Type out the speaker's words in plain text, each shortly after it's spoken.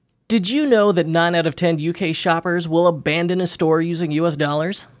Did you know that 9 out of 10 UK shoppers will abandon a store using US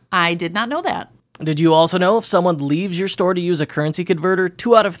dollars? I did not know that. Did you also know if someone leaves your store to use a currency converter,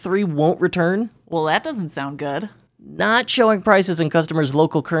 2 out of 3 won't return? Well, that doesn't sound good. Not showing prices in customers'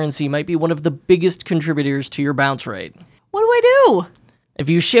 local currency might be one of the biggest contributors to your bounce rate. What do I do? If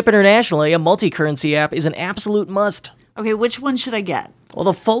you ship internationally, a multi-currency app is an absolute must. Okay, which one should I get? Well,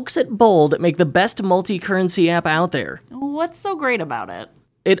 the folks at Bold make the best multi-currency app out there. What's so great about it?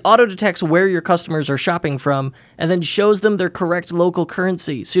 It auto-detects where your customers are shopping from and then shows them their correct local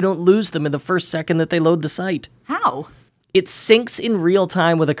currency so you don't lose them in the first second that they load the site. How? It syncs in real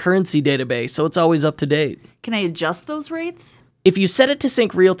time with a currency database, so it's always up to date. Can I adjust those rates? If you set it to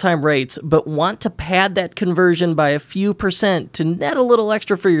sync real-time rates, but want to pad that conversion by a few % to net a little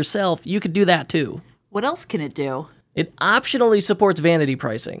extra for yourself, you could do that too. What else can it do? It optionally supports vanity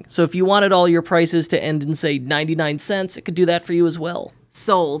pricing, so if you wanted all your prices to end in, say, 99 cents, it could do that for you as well.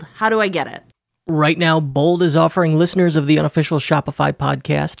 Sold. How do I get it? Right now, Bold is offering listeners of the unofficial Shopify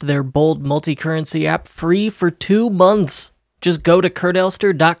podcast their Bold multi-currency app free for 2 months. Just go to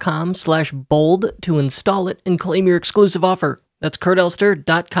kurtelster.com/bold to install it and claim your exclusive offer. That's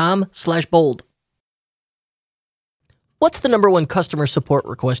kurtelster.com/bold. What's the number one customer support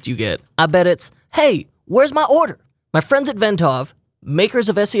request you get? I bet it's, hey, where's my order? My friends at Ventov, makers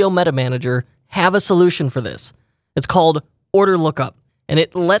of SEO Meta Manager, have a solution for this. It's called Order Lookup, and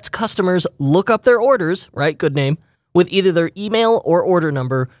it lets customers look up their orders, right, good name, with either their email or order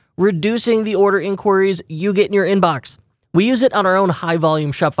number, reducing the order inquiries you get in your inbox. We use it on our own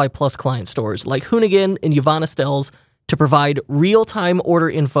high-volume Shopify Plus client stores like Hoonigan and Yvonne Estelle's to provide real-time order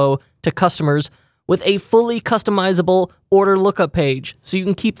info to customers with a fully customizable order lookup page so you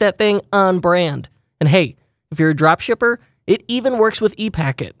can keep that thing on brand. And hey, if you're a dropshipper, it even works with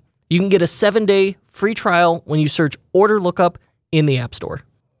ePacket. You can get a 7-day free trial when you search Order Lookup in the App Store.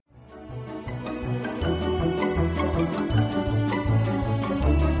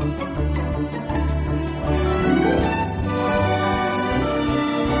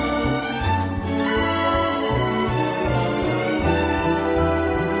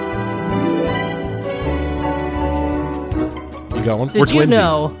 You going? Did you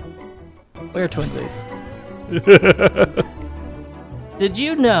know? We're twinsies. Did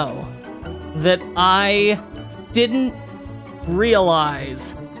you know that I didn't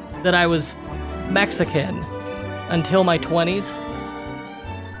realize that I was Mexican until my 20s?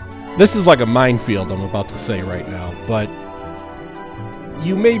 This is like a minefield I'm about to say right now, but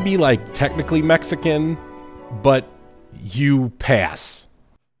you may be like technically Mexican, but you pass.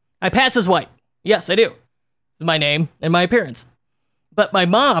 I pass as white. Yes, I do. My name and my appearance. But my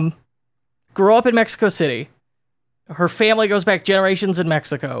mom grew up in Mexico City. Her family goes back generations in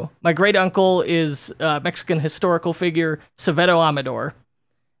Mexico. My great uncle is a Mexican historical figure, Savedo Amador.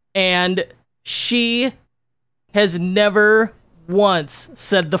 And she has never once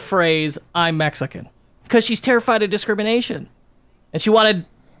said the phrase, I'm Mexican. Because she's terrified of discrimination. And she wanted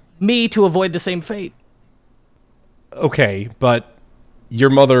me to avoid the same fate. Okay, but your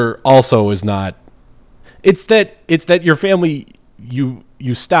mother also is not. It's that your family, you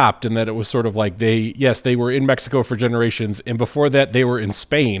stopped, and that it was sort of like they were in Mexico for generations, and before that they were in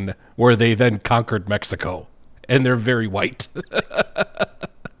Spain, where they then conquered Mexico, and they're very white.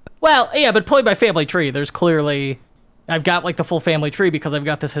 Well, yeah, but pulling my family tree, there's clearly, I've got like the full family tree because I've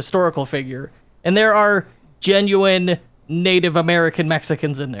got this historical figure, and there are genuine Native American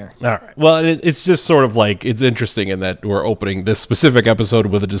Mexicans in there. All right. Well, it's just sort of like, it's interesting in that we're opening this specific episode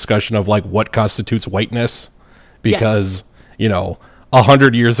with a discussion of like what constitutes whiteness, because, you know,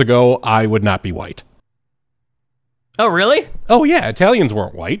 100 years ago, I would not be white. Oh, really? Oh, yeah. Italians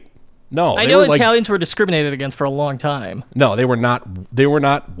weren't white. No. I know Italians were discriminated against for a long time. No, they were not. They were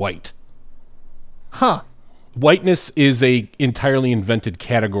not white. Huh. Whiteness is a entirely invented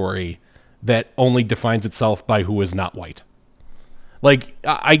category that only defines itself by who is not white. Like,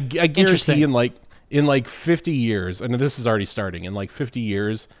 I guarantee in like 50 years, and this is already starting, in like 50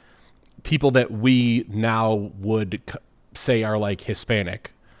 years, people that we now would say are like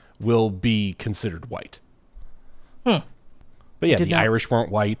Hispanic will be considered white. But yeah, the Irish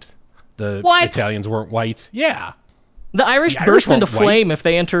weren't white. The Italians weren't white. Yeah. The Irish burst into flame if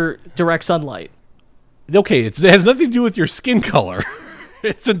they enter direct sunlight. Okay, it has nothing to do with your skin color.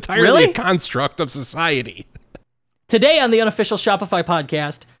 It's entirely a construct of society. Today on the unofficial Shopify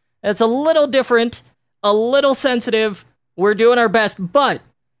podcast, it's a little different, a little sensitive. We're doing our best, but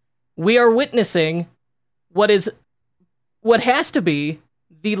we are witnessing what has to be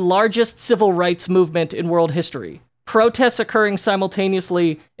the largest civil rights movement in world history. Protests occurring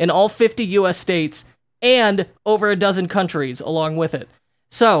simultaneously in all 50 U.S. states and over a dozen countries along with it.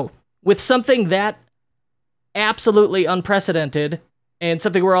 So, with something that absolutely unprecedented and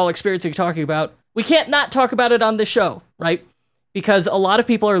something we're all experiencing talking about, we can't not talk about it on this show, right? Because a lot of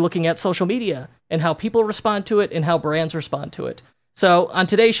people are looking at social media and how people respond to it and how brands respond to it. So on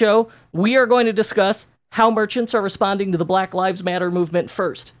today's show, we are going to discuss how merchants are responding to the Black Lives Matter movement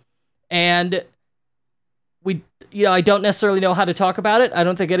first. And I don't necessarily know how to talk about it. I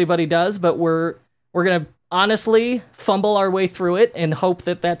don't think anybody does, but we're going to honestly fumble our way through it and hope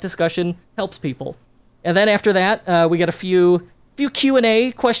that discussion helps people. And then after that, we got a few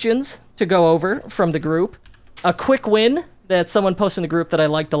Q&A questions to go over from the group, a quick win that someone posted in the group that I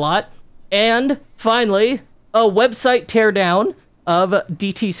liked a lot, and finally, a website teardown of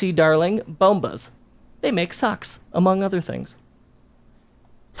DTC darling Bombas. They make socks, among other things.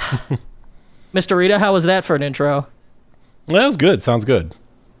 Mr. Rita, how was that for an intro? Well, that was good. Sounds good.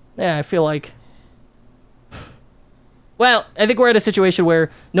 Yeah, I feel like... Well, I think we're at a situation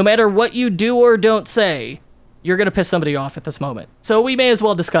where no matter what you do or don't say, you're going to piss somebody off at this moment. So we may as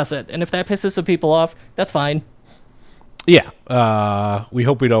well discuss it. And if that pisses some people off, that's fine. Yeah. We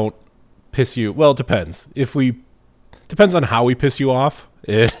hope we don't piss you... Well, it depends. Depends on how we piss you off.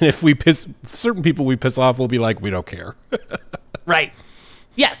 If we piss... Certain people we piss off will be like, we don't care. Right.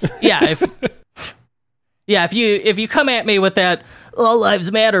 Yes. Yeah. If you come at me with that all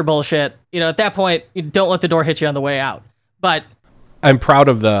lives matter bullshit, at that point, you don't let the door hit you on the way out. But I'm proud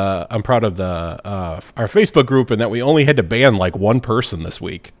of our Facebook group and that we only had to ban like one person this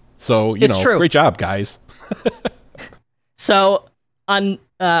week. So, true. Great job, guys. So on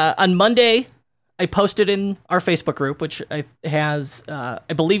Monday, I posted in our Facebook group, which has,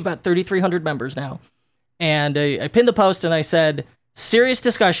 I believe, about 3,300 members now. And I pinned the post and I said, serious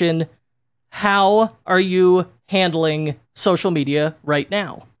discussion. How are you handling social media right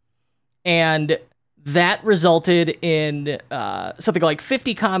now? And that resulted in something like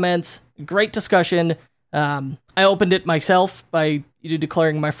 50 comments, great discussion. I opened it myself by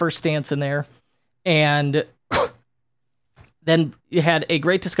declaring my first stance in there. And then you had a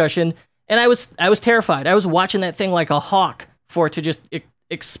great discussion. And I was terrified. I was watching that thing like a hawk for it to just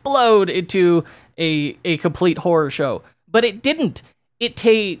explode into a complete horror show. But it didn't.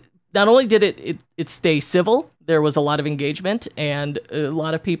 Not only did it stay civil, there was a lot of engagement and a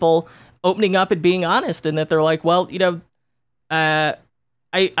lot of people opening up and being honest, and that they're like, well, I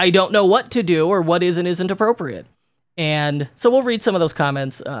don't know what to do or what is and isn't appropriate. And so we'll read some of those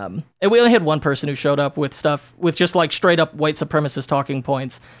comments. And we only had one person who showed up with stuff with just like straight up white supremacist talking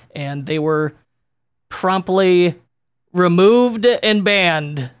points, and they were promptly removed and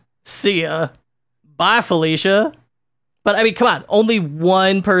banned. See ya. Bye, Felicia. But I mean, come on, only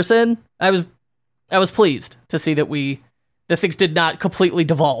one person. I was pleased to see that things did not completely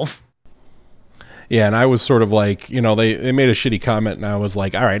devolve. Yeah, and I was sort of like, they made a shitty comment, and I was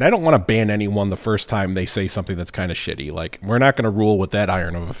like, all right, I don't want to ban anyone the first time they say something that's kind of shitty. Like, we're not going to rule with that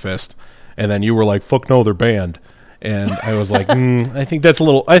iron of a fist. And then you were like, fuck no, they're banned. And I was like, I think that's a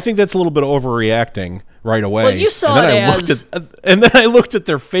little bit overreacting right away. Well, you saw and then I looked at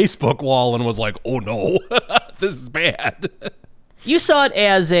their Facebook wall and was like, oh no, this is bad. You saw it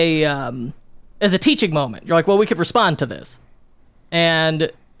as a teaching moment. You're like, well, we could respond to this, and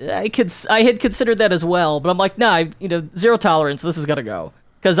I had considered that as well, but I'm like, nah, zero tolerance. This is gotta go,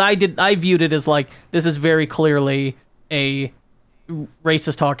 because I viewed it as like, this is very clearly a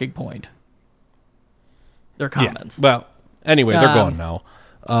racist talking point. Their comments. Yeah. Well, anyway, they're gone now.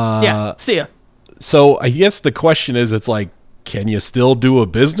 Yeah, see ya. So I guess the question is, it's like, can you still do a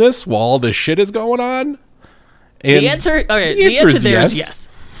business while all this shit is going on? And the answer there is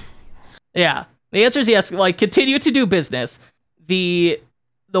yes. Yeah, the answer is yes. Like, continue to do business. The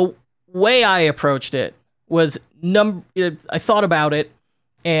way I approached it was I thought about it,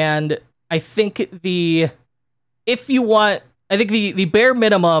 and I think the bare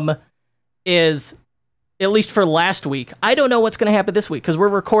minimum is, at least for last week. I don't know what's going to happen this week because we're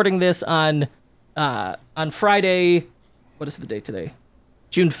recording this on Friday. What is the date today?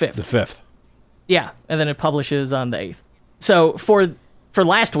 June 5th. The 5th. Yeah, and then it publishes on the 8th. So for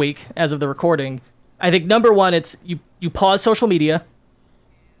last week, as of the recording, I think number one, it's you pause social media.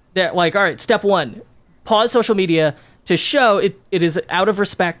 That, like, all right, step one, pause social media to show it is out of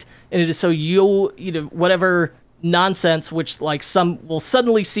respect, and it is so whatever nonsense, which like some will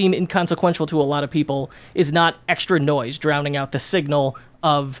suddenly seem inconsequential to a lot of people, is not extra noise drowning out the signal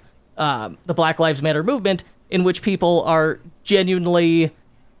of the Black Lives Matter movement, in which people are genuinely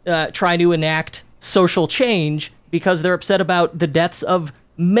trying to enact social change because they're upset about the deaths of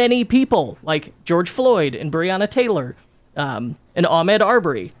many people, like George Floyd and Breonna Taylor and Ahmaud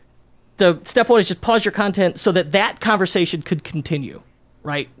Arbery. So step one is just pause your content so that conversation could continue.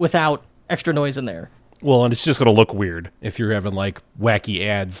 right? Without extra noise in there. Well, and it's just going to look weird if you're having like wacky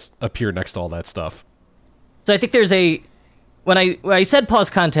ads appear next to all that stuff. So I think there's when I said pause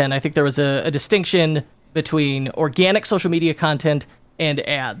content, I think there was a distinction between organic social media content and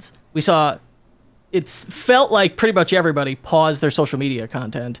ads. We saw felt like pretty much everybody paused their social media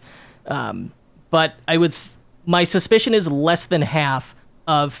content. But my suspicion is less than half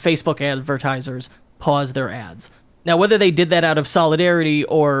of Facebook advertisers paused their ads. Now, whether they did that out of solidarity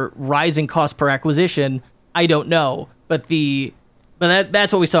or rising cost per acquisition, I don't know. But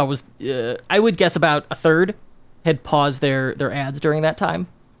that's what we saw was, I would guess about a third had paused their ads during that time.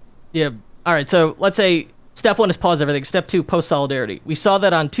 Yeah. All right. So let's say step 1 is pause everything. Step 2, post solidarity. We saw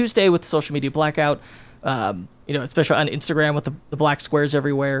that on Tuesday with the social media blackout, especially on Instagram with the black squares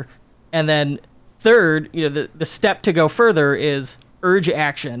everywhere. And then third, the step to go further is urge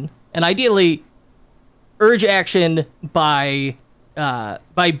action. And ideally, urge action by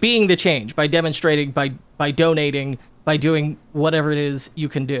being the change, by demonstrating, by donating, by doing whatever it is you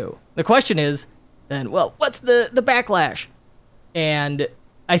can do. The question is then, well, what's the backlash? And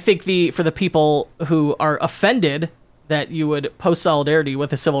I think for the people who are offended that you would post solidarity with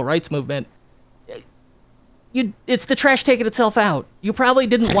the civil rights movement, it's the trash taking itself out. You probably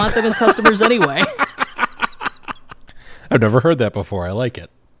didn't want them as customers anyway. I've never heard that before. I like it.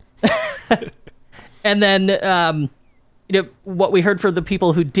 And then, what we heard from the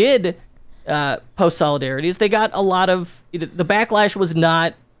people who did post solidarity is they got a lot of the backlash was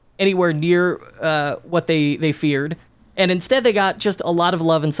not anywhere near what they feared, and instead they got just a lot of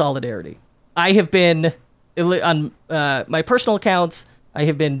love and solidarity. I have been on my personal accounts. I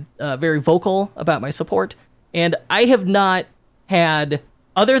have been very vocal about my support, and I have not had,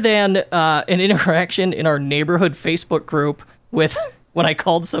 other than an interaction in our neighborhood Facebook group with when I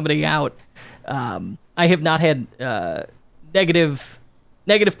called somebody out. I have not had negative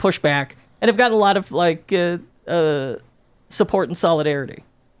pushback, and have gotten a lot of support and solidarity.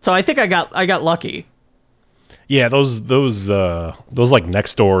 So I think I got lucky. Yeah, those like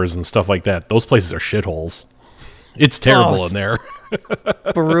next doors and stuff like that. Those places are shitholes. It's terrible in there.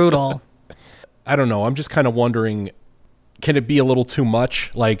 Brutal. I don't know. I'm just kind of wondering, can it be a little too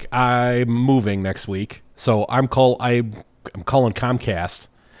much? Like, I'm moving next week, so I'm calling Comcast.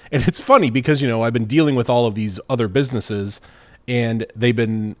 And it's funny because, I've been dealing with all of these other businesses, and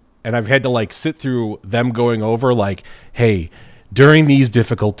I've had to like sit through them going over like, hey, during these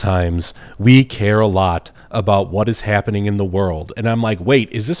difficult times, we care a lot about what is happening in the world. And I'm like, wait,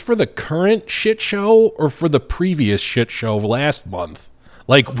 is this for the current shit show or for the previous shit show last month?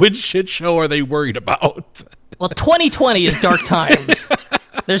 Like, which shit show are they worried about? Well, 2020 is dark times.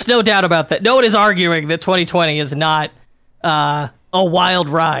 There's no doubt about that. No one is arguing that 2020 is not a wild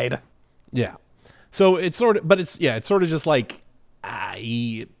ride. Yeah. So it's sort of just like,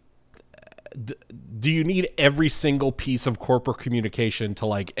 do you need every single piece of corporate communication to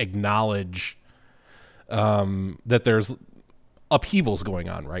like acknowledge that there's upheavals going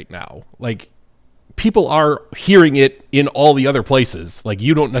on right now? Like, people are hearing it in all the other places. Like,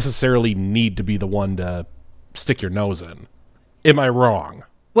 you don't necessarily need to be the one to stick your nose in. Am I wrong?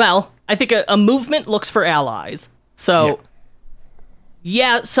 Well, I think a movement looks for allies. So,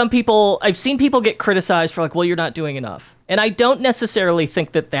 yeah, some people, I've seen people get criticized for like, well, you're not doing enough. And I don't necessarily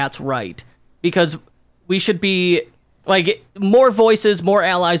think that that's right, because we should be like, more voices, more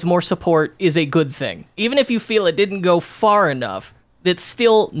allies, more support is a good thing. Even if you feel it didn't go far enough, it's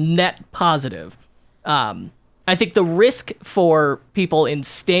still net positive. I think the risk for people in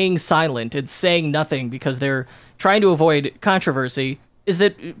staying silent and saying nothing because they're trying to avoid controversy is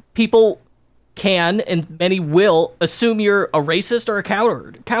that people can, and many will, assume you're a racist or a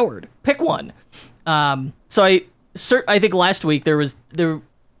coward. Pick one. So I think last week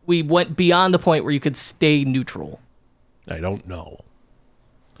we went beyond the point where you could stay neutral. I don't know.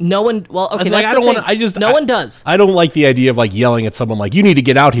 No one. Well, okay. Like, I don't want to. No one does. I don't like the idea of like yelling at someone like, you need to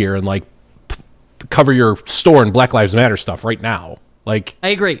get out here and like cover your store in Black Lives Matter stuff right now. Like, I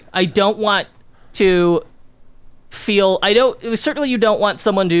agree. I don't want to feel. Certainly you don't want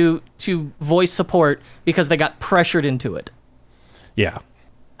someone to voice support because they got pressured into it. Yeah.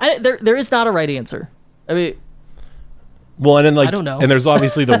 There is not a right answer. I mean. Well, and then like, I don't know. And there's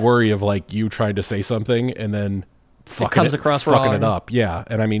obviously the worry of like you trying to say something and then fucking it up. Yeah.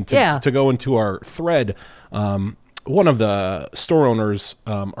 And I mean, to go into our thread, one of the store owners,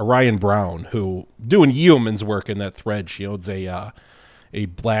 Orion Brown, who doing yeoman's work in that thread, she owns a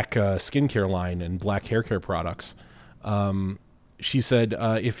black skincare line and black hair care products. She said,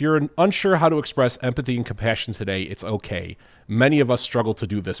 if you're unsure how to express empathy and compassion today, it's okay. Many of us struggle to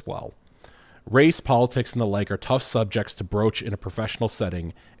do this well. Race, politics, and the like are tough subjects to broach in a professional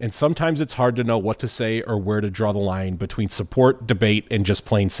setting, and sometimes it's hard to know what to say or where to draw the line between support, debate, and just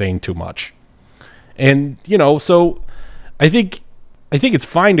plain saying too much. And, so I think it's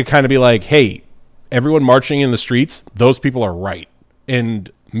fine to kind of be like, hey, everyone marching in the streets, those people are right.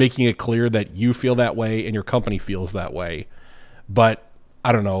 And making it clear that you feel that way and your company feels that way. But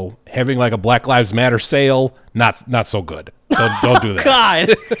I don't know, having like a Black Lives Matter sale, not so good. Don't do that.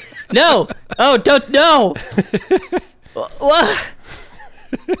 God, no. Oh, don't no. What?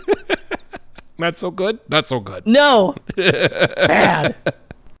 Not so good. Not so good. No. Bad.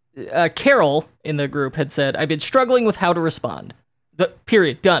 Carol in the group had said, "I've been struggling with how to respond."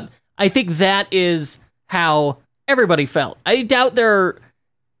 Period. Done. I think that is how everybody felt. I doubt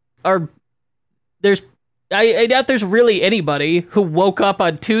I doubt there's really anybody who woke up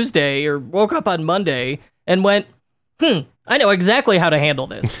on Tuesday or woke up on Monday and went, I know exactly how to handle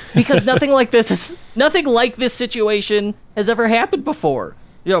this, because nothing like this situation has ever happened before.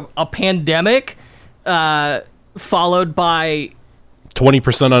 A pandemic, followed by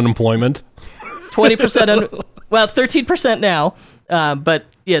 20% unemployment. 20%, 13% now. But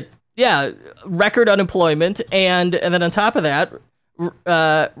yeah, record unemployment, and then on top of that,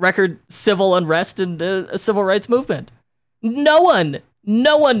 record civil unrest and a civil rights movement. No one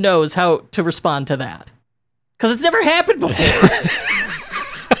knows how to respond to that, because it's never happened before.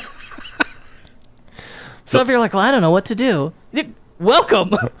 So if you're like, well, I don't know what to do,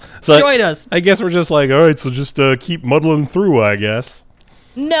 welcome. Join us. I guess we're just like, all right, so just keep muddling through, I guess.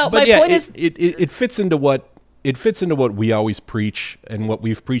 No, but my point is, it fits into what we always preach, and what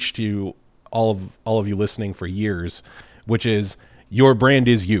we've preached to all of you listening for years, which is your brand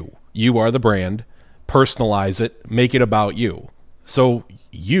is you. You are the brand. Personalize it. Make it about you. So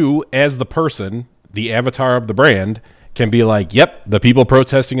you, as the person, the avatar of the brand, can be like, yep, the people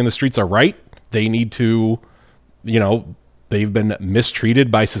protesting in the streets are right. They need to, they've been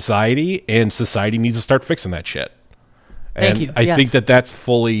mistreated by society, and society needs to start fixing that shit. Thank you. I think that's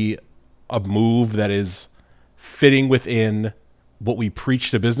fully a move that is fitting within what we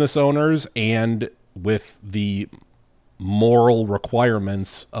preach to business owners and with the moral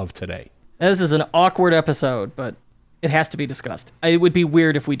requirements of today. This is an awkward episode, but it has to be discussed. It would be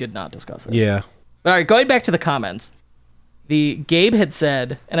weird if we did not discuss it. Yeah. All right, going back to the comments. Gabe had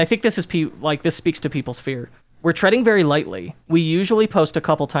said, and I think this is this speaks to people's fear. We're treading very lightly. We usually post a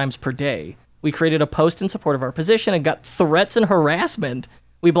couple times per day. We created a post in support of our position and got threats and harassment.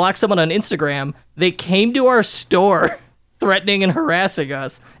 We blocked someone on Instagram. They came to our store threatening and harassing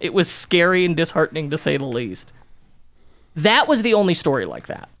us. It was scary and disheartening, to say the least. That was the only story like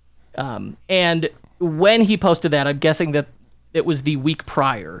that. And when he posted that, I'm guessing that it was the week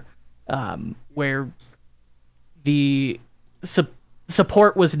prior, where the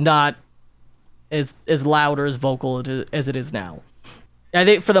support was not as loud or as vocal as it is now. I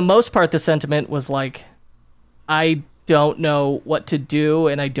think for the most part, the sentiment was like, I don't know what to do,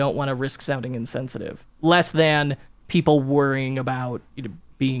 and I don't want to risk sounding insensitive. Less than people worrying about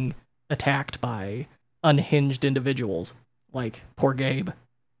being attacked by unhinged individuals, like poor Gabe.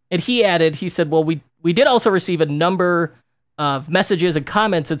 And he said, well, we did also receive a number of messages and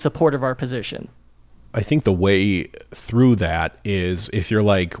comments in support of our position. I think the way through that is if you're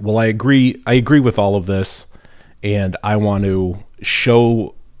like, well, I agree with all of this, and I want to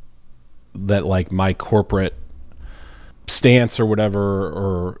show that like my corporate stance or whatever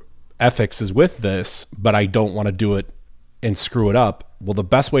or ethics is with this, but I don't want to do it and screw it up. Well, the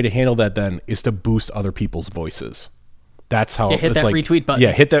best way to handle that then is to boost other people's voices. That's how hit that retweet button.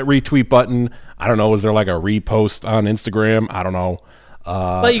 Yeah, hit that retweet button. I don't know. Is there like a repost on Instagram? I don't know.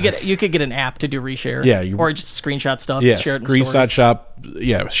 Well, you could get an app to do reshare. Yeah, or just screenshot stuff. Yeah, share it in screenshot stories. shop.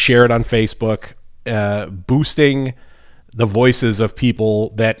 Yeah, share it on Facebook. Boosting the voices of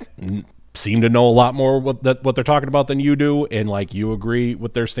people that seem to know a lot more what they're talking about than you do, and like you agree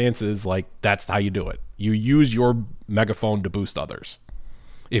with their stances. Like that's how you do it. You use your megaphone to boost others.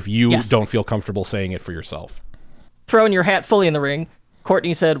 If you don't feel comfortable saying it for yourself. Throwing your hat fully in the ring,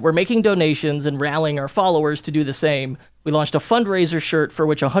 Courtney said, we're making donations and rallying our followers to do the same. We launched a fundraiser shirt for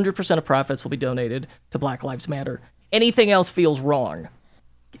which 100% of profits will be donated to Black Lives Matter. Anything else feels wrong.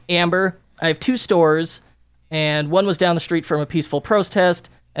 Amber, I have 2 stores, and one was down the street from a peaceful protest,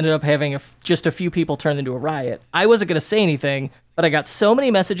 ended up having just a few people turned into a riot. I wasn't going to say anything, but I got so many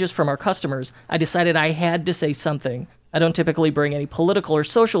messages from our customers, I decided I had to say something. I don't typically bring any political or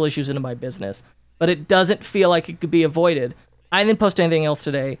social issues into my business, but it doesn't feel like it could be avoided. I didn't post anything else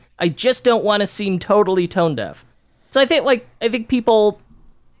today. I just don't want to seem totally tone deaf. So I think people,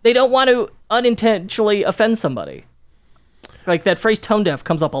 they don't want to unintentionally offend somebody. Like that phrase tone deaf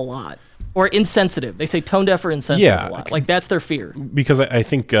comes up a lot. or insensitive. They say tone deaf or insensitive a lot. Like that's their fear. Because I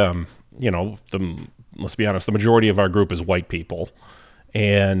think let's be honest, the majority of our group is white people,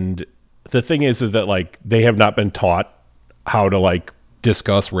 and the thing is that like they have not been taught how to like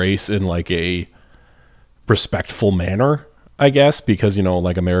discuss race in like a respectful manner, I guess, because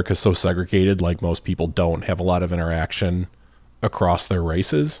like America's so segregated, like most people don't have a lot of interaction across their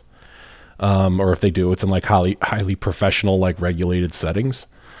races, or if they do, it's in like highly professional, like regulated settings.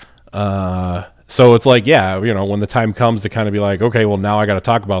 So it's like, when the time comes to kind of be like, okay, well now I got to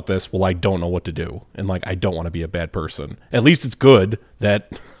talk about this. Well, I don't know what to do. And like, I don't want to be a bad person. At least it's good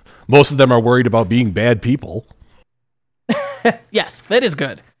that most of them are worried about being bad people. Yes, that is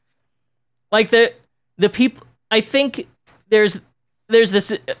good. Like the people, I think there's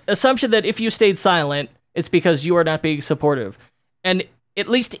this assumption that if you stayed silent, it's because you are not being supportive. And at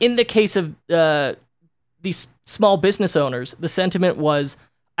least in the case of these small business owners, the sentiment was,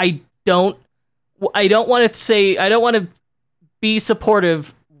 I don't want to be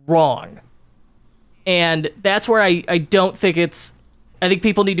supportive wrong. And that's where I don't think I think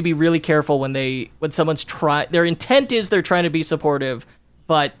people need to be really careful when someone's their intent is they're trying to be supportive,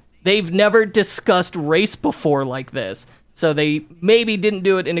 but they've never discussed race before like this. So they maybe didn't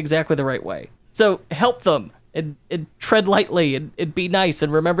do it in exactly the right way. So help them and tread lightly and be nice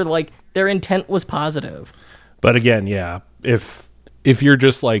and remember like their intent was positive. But again, if you're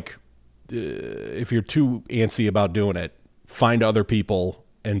just like, if you're too antsy about doing it, find other people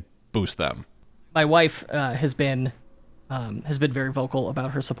and boost them. My wife has been very vocal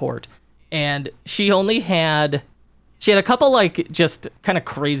about her support, and she had a couple like just kind of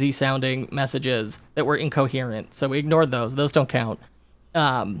crazy sounding messages that were incoherent, so we ignored those. Those don't count.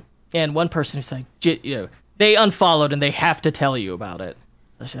 And one person who's like, they unfollowed and they have to tell you about it.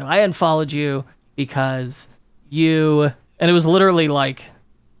 So she said, I unfollowed you because and it was literally like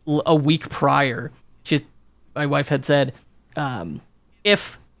a week prior. My wife had said,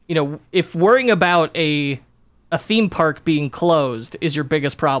 if worrying about a theme park being closed is your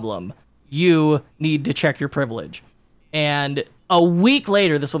biggest problem, you need to check your privilege. And a week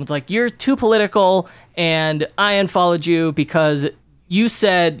later, this woman's like, you're too political, and I unfollowed you because you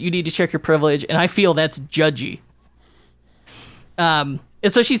said you need to check your privilege, and I feel that's judgy. And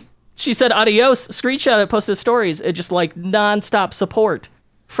so she said adios, screenshot it, posted stories, and just like nonstop support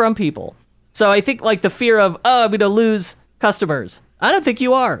from people. So I think like the fear of, I'm going to lose customers. I don't think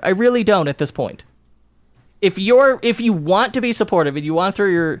you are. I really don't at this point. If you want to be supportive and you want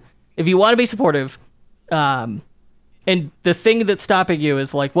to be supportive, and the thing that's stopping you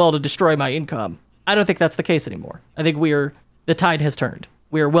is like, well, to destroy my income, I don't think that's the case anymore. I think the tide has turned.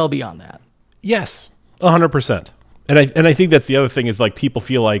 We are well beyond that. Yes, 100%. And I think that's the other thing is like people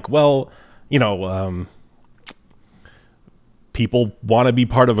feel like, well, people want to be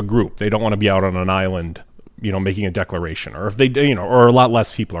part of a group. They don't want to be out on an island, making a declaration, or if they, or a lot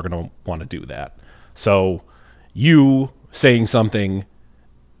less people are going to want to do that. So you saying something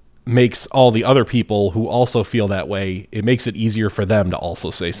makes all the other people who also feel that way, it makes it easier for them to also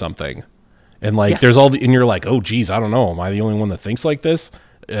say something. And like, yes. There's and you're like, oh geez, I don't know. Am I the only one that thinks like this?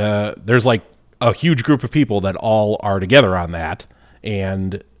 There's like a huge group of people that all are together on that.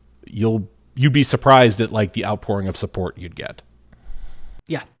 And you'd be surprised at like the outpouring of support you'd get.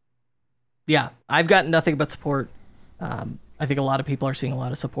 Yeah. Yeah. I've gotten nothing but support. I think a lot of people are seeing a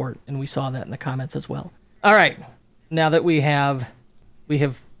lot of support, and we saw that in the comments as well. All right. Now that we have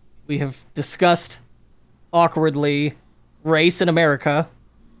discussed awkwardly race in America,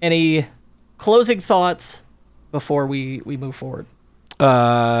 any closing thoughts before we move forward?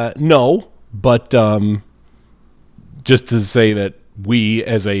 No, but just to say that we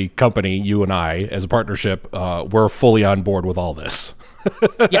as a company, you and I as a partnership, we're fully on board with all this.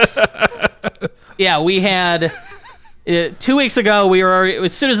 Yes. Yeah, we had 2 weeks ago. We were already,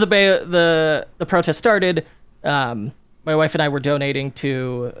 as soon as the protest started. My wife and I were donating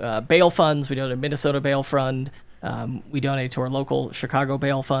to bail funds. We donated to Minnesota Bail Fund. We donated to our local Chicago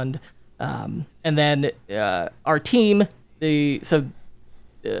Bail Fund. And then our team, our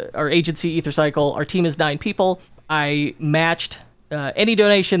agency, EtherCycle, our team is 9 people. I matched any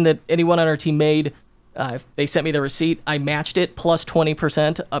donation that anyone on our team made. If they sent me the receipt, I matched it plus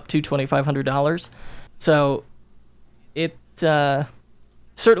 20% up to $2,500. So it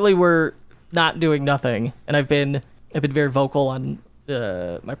certainly we're not doing nothing. And I've been very vocal on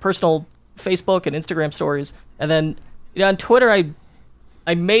my personal Facebook and Instagram stories. And then on Twitter,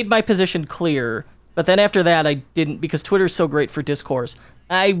 I made my position clear. But then after that, I didn't, because Twitter's so great for discourse.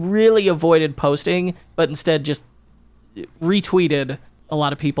 I really avoided posting, but instead just retweeted a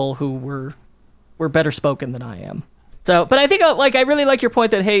lot of people who were better spoken than I am. So, but I think I really like your point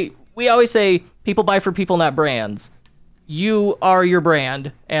that, hey, we always say people buy for people, not brands. You are your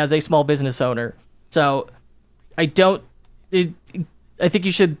brand as a small business owner. So I think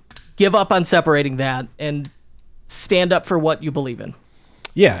you should give up on separating that and stand up for what you believe in.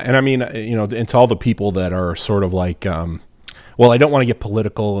 Yeah, and I mean, and to all the people that are sort of like, well, I don't want to get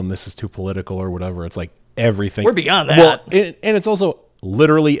political and this is too political or whatever. It's like everything. We're beyond that. Well, and it's also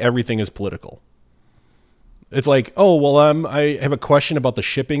literally everything is political. It's like, oh, well, I have a question about the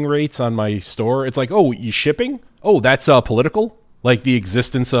shipping rates on my store. It's like, oh, you shipping? Oh, that's political? Like the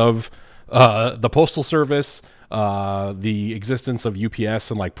existence of the Postal Service, the existence of UPS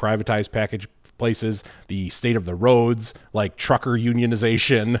and like privatized package places, the state of the roads, like trucker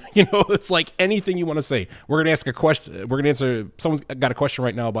unionization. It's like anything you want to say. We're going to ask a question. We're going to answer. Someone's got a question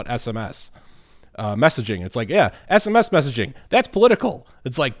right now about SMS messaging. It's like, yeah, SMS messaging. That's political.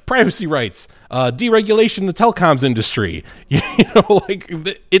 It's like privacy rights, deregulation in the telecoms industry.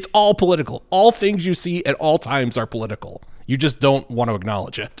 It's all political. All things you see at all times are political. You just don't want to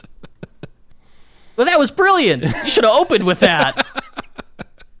acknowledge it. Well, that was brilliant. You should have opened with that.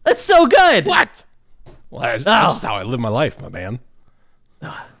 That's so good. What? Well, that's just how I live my life, my man.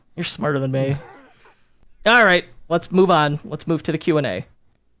 You're smarter than me. All right, let's move on. Let's move to the Q&A.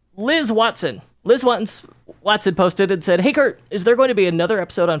 Liz Watson posted and said, "Hey, Kurt, is there going to be another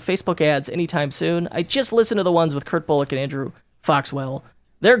episode on Facebook ads anytime soon? I just listened to the ones with Kurt Bullock and Andrew Foxwell.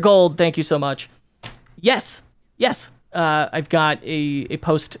 They're gold. Thank you so much." Yes. I've got a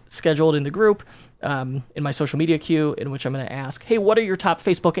post scheduled in the group, in my social media queue, in which I'm going to ask, hey, what are your top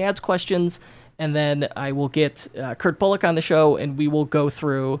Facebook ads questions? And then I will get Kurt Bullock on the show, and we will go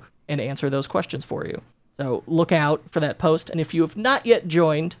through and answer those questions for you. So look out for that post. And if you have not yet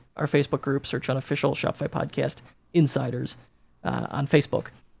joined our Facebook group, search on Official Shopify Podcast Insiders on Facebook.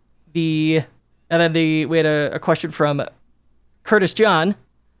 We had a question from Curtis John.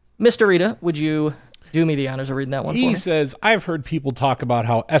 Mr. Rita, would you do me the honors of reading that one for me? He says, I've heard people talk about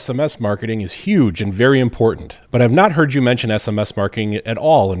how SMS marketing is huge and very important, but I've not heard you mention SMS marketing at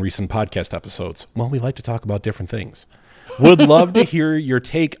all in recent podcast episodes. Well, we like to talk about different things. Would love to hear your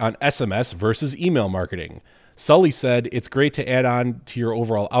take on SMS versus email marketing. Sully said, it's great to add on to your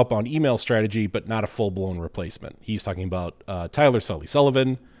overall outbound email strategy, but not a full-blown replacement. He's talking about Tyler Sully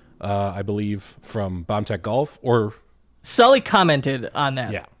Sullivan, I believe, from BombTech Golf. Or Sully commented on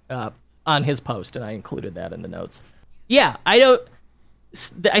that. Yeah. On his post, and I included that in the notes. Yeah, I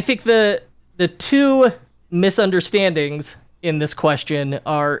think the two misunderstandings in this question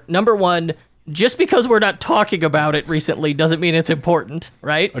are, number one, just because we're not talking about it recently doesn't mean it's important,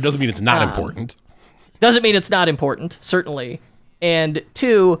 right? Or doesn't mean it's not important. Doesn't mean it's not important, certainly. And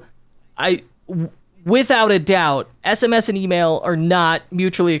two, without a doubt, SMS and email are not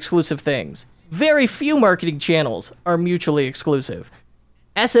mutually exclusive things. Very few marketing channels are mutually exclusive.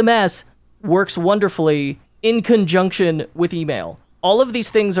 SMS works wonderfully in conjunction with email. All of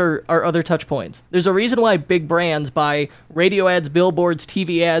these things are other touch points. There's a reason why big brands buy radio ads, billboards,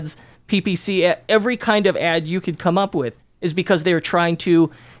 TV ads, PPC, every kind of ad you could come up with is because they're trying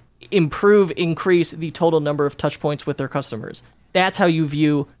to increase the total number of touch points with their customers. That's how you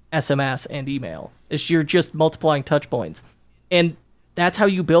view SMS and email. You're just multiplying touch points. And that's how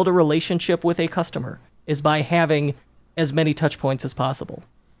you build a relationship with a customer, is by having as many touch points as possible.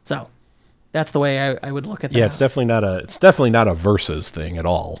 So that's the way I would look at that. Yeah, it's definitely not a versus thing at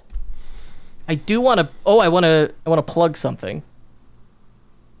all. I do want to. I want to plug something.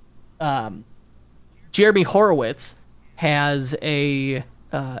 Jeremy Horowitz has an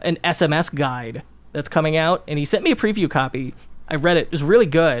SMS guide that's coming out, and he sent me a preview copy. I read it. It was really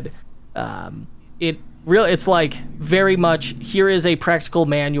good. It's like very much, here is a practical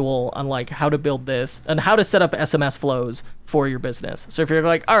manual on like how to build this and how to set up SMS flows for your business. So if you're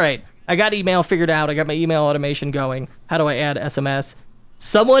like, all right, I got email figured out, I got my email automation going, how do I add SMS?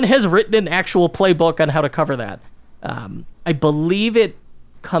 Someone has written an actual playbook on how to cover that. I believe it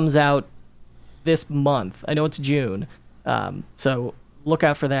comes out this month. I know it's June. So look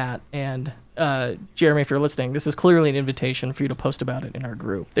out for that. And Jeremy, if you're listening, this is clearly an invitation for you to post about it in our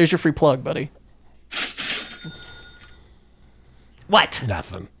group. There's your free plug, buddy. What?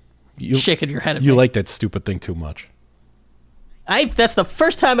 Nothing. Shaking your head at You me. like that stupid thing too much. That's the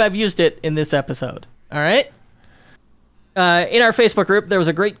first time I've used it in this episode. All right? In our Facebook group, there was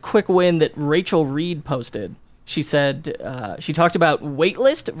a great quick win that Rachel Reed posted. She said, she talked about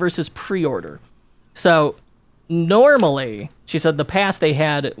waitlist versus pre-order. So normally, she said, the past they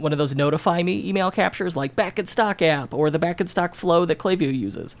had one of those notify me email captures like Back in Stock app or the Back in Stock flow that Klaviyo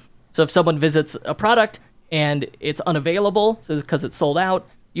uses. So if someone visits a product and it's unavailable because it's sold out,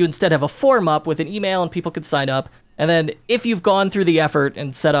 you instead have a form up with an email and people can sign up, And then if you've gone through the effort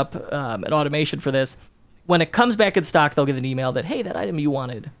and set up an automation for this, when it comes back in stock, they'll get an email that, hey, that item you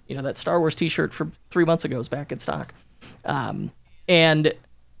wanted, that Star Wars t-shirt from 3 months ago is back in stock. And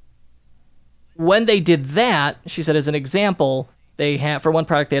when they did that, she said, as an example, they had, for one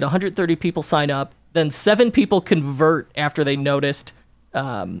product, they had 130 people sign up, then 7 people convert after they noticed,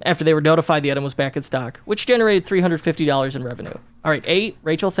 after they were notified the item was back in stock, which generated $350 in revenue. All right,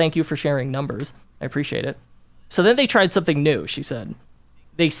 Rachel, thank you for sharing numbers. I appreciate it. So then they tried something new, she said.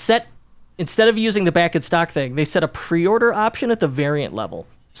 Instead of using the back in stock thing, they set a pre-order option at the variant level.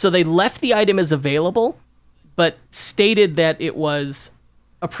 So they left the item as available, but stated that it was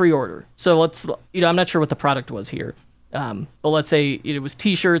a pre-order. So I'm not sure what the product was here. But let's say it was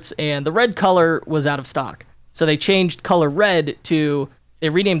t-shirts and the red color was out of stock. So they changed color red they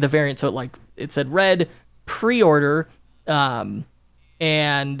renamed the variant. So it said red pre-order,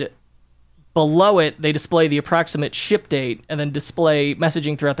 and below it, they display the approximate ship date and then display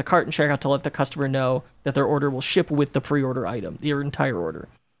messaging throughout the cart and checkout to let the customer know that their order will ship with the pre-order item, your entire order.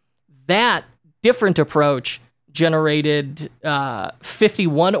 That different approach generated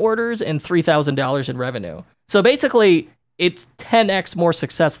 51 orders and $3,000 in revenue. So basically, it's 10x more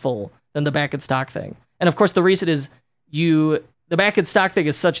successful than the back in stock thing. And of course, the reason is the back in stock thing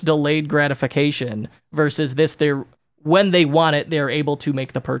is such delayed gratification versus this, when they want it, they're able to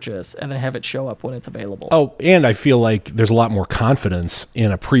make the purchase and then have it show up when it's available. Oh, and I feel like there's a lot more confidence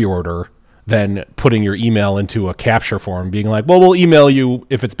in a pre-order than putting your email into a capture form, being like, well, we'll email you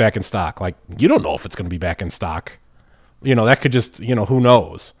if it's back in stock. Like, you don't know if it's going to be back in stock. That could just, who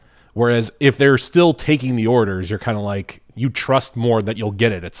knows? Whereas if they're still taking the orders, you're kind of like, you trust more that you'll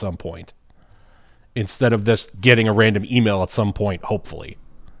get it at some point instead of just getting a random email at some point, hopefully.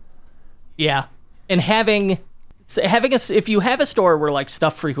 Yeah. And if you have a store where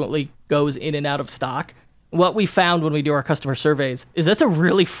stuff frequently goes in and out of stock, what we found when we do our customer surveys is that's a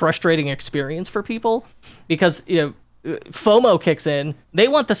really frustrating experience for people because, FOMO kicks in. They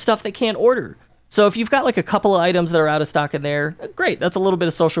want the stuff they can't order. So if you've got a couple of items that are out of stock in there, great. That's a little bit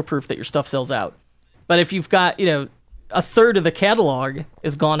of social proof that your stuff sells out. But if you've got, a third of the catalog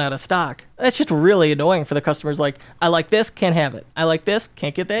is gone out of stock, that's just really annoying for the customers. Like, I like this, can't have it. I like this,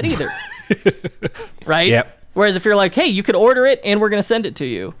 can't get that either. Right? Yep. Whereas if you're like, hey, you can order it and we're going to send it to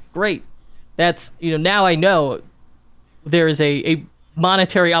you. Great. That's, now I know there is a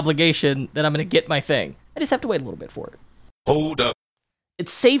monetary obligation that I'm going to get my thing. I just have to wait a little bit for it. Hold up.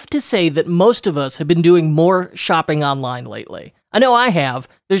 It's safe to say that most of us have been doing more shopping online lately. I know I have.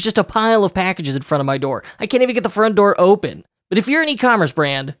 There's just a pile of packages in front of my door. I can't even get the front door open. But if you're an e-commerce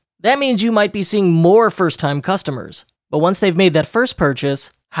brand, that means you might be seeing more first-time customers. But once they've made that first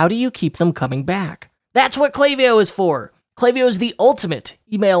purchase, how do you keep them coming back? That's what Klaviyo is for. Klaviyo is the ultimate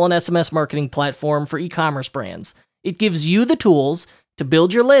email and SMS marketing platform for e-commerce brands. It gives you the tools to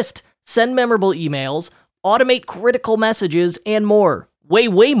build your list, send memorable emails, automate critical messages, and more. Way,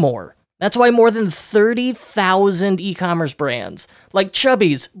 way more. That's why more than 30,000 e-commerce brands like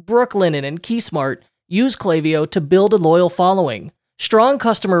Chubbies, Brooklinen, and Keysmart use Klaviyo to build a loyal following. Strong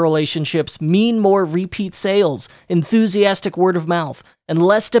customer relationships mean more repeat sales, enthusiastic word of mouth, and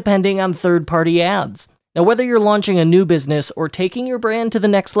less depending on third-party ads. Now, whether you're launching a new business or taking your brand to the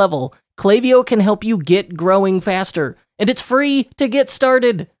next level, Klaviyo can help you get growing faster, and it's free to get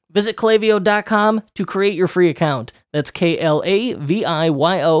started. Visit Klaviyo.com to create your free account. That's Klaviyo.com.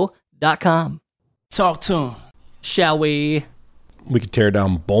 Talk to him. Shall we? We could tear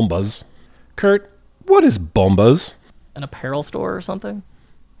down Bombas. Kurt, what is Bombas? An apparel store or something?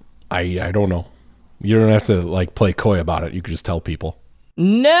 I don't know. You don't have to play coy about it. You could just tell people.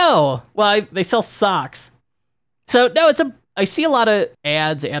 No. Well, they sell socks. So no, I see a lot of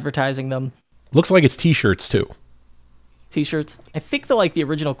ads advertising them. Looks like it's t-shirts too. T-shirts. I think the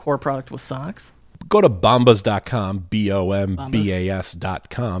original core product was socks. Go to bombas.com, BOMBAS.com.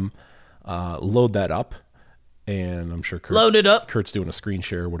 Load that up, and I'm sure Load it up. Kurt's doing a screen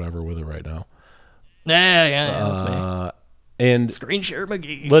share or whatever with it right now. Yeah, that's me. And Screen share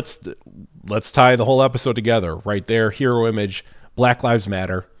McGee. Let's tie the whole episode together right there. Hero image. Black Lives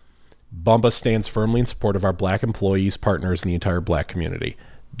Matter. Bombas stands firmly in support of our black employees, partners, and the entire black community.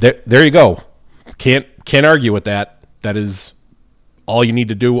 There you go. Can't argue with that. That is all you need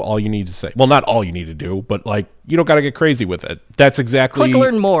to do, all you need to say. Well, not all you need to do, but you don't got to get crazy with it. That's exactly... Click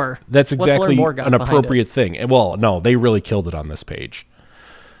learn more. That's exactly an appropriate thing. And, well, no, they really killed it on this page.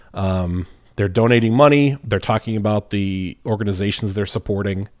 They're donating money. They're talking about the organizations they're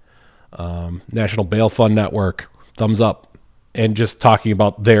supporting. National Bail Fund Network, thumbs up. And just talking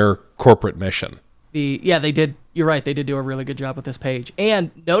about their corporate mission. They did. You're right. They did do a really good job with this page.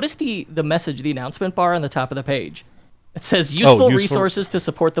 And notice the message, the announcement bar on the top of the page. It says useful useful- resources to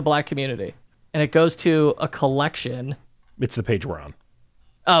support the Black community. And it goes to a collection. It's the page we're on.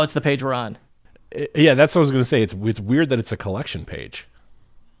 Oh, it's the page we're on. Yeah, that's what I was going to say. It's weird that it's a collection page.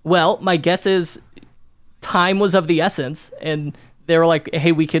 Well, my guess is time was of the essence, and they were like,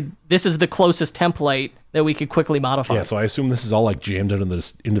 hey, this is the closest template that we could quickly modify. Yeah, so I assume this is all like jammed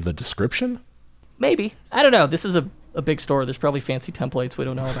into the description? Maybe. I don't know. This is a big store. There's probably fancy templates we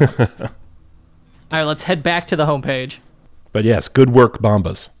don't know about. All right, let's head back to the homepage. But yes, good work,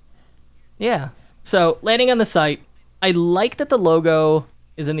 Bombas. Yeah. So, landing on the site, I like that the logo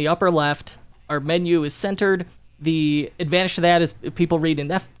is in the upper left. Our menu is centered. The advantage to that is people read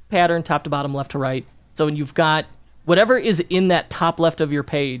in F pattern, top to bottom, left to right. So when you've got whatever is in that top left of your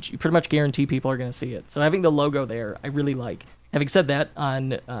page, you pretty much guarantee people are going to see it. So having the logo there, I really like. Having said that,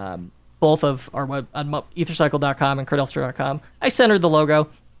 on both of our on ethercycle.com and kurtelster.com, I centered the logo.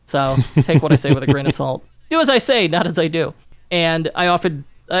 So take what I say with a grain of salt. Do as I say, not as I do. And I often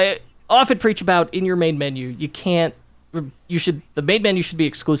preach about in your main menu, the main menu should be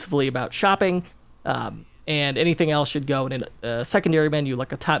exclusively about shopping, and anything else should go in a secondary menu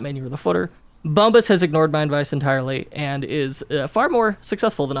like a top menu or the footer. Bombas has ignored my advice entirely and is far more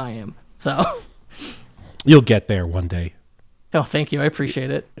successful than I am. So You'll get there one day. oh, thank you. I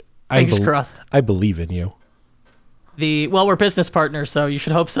appreciate it. Fingers crossed. I believe in you. We're business partners, so you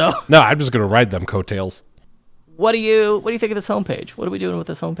should hope so. No, I'm just going to ride them coattails. What do you think of this homepage? What are we doing with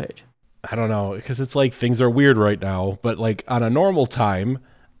this homepage? I don't know, because it's like things are weird right now. But like on a normal time,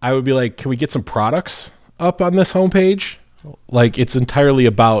 I would be like, can we get some products up on this homepage? Like it's entirely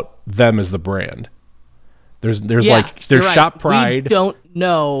about them as the brand. There's you're right. Shop Pride. We don't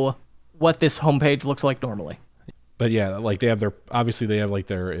know what this homepage looks like normally. But yeah, like they have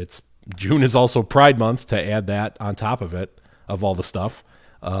it's June is also Pride Month to add that on top of it, of all the stuff.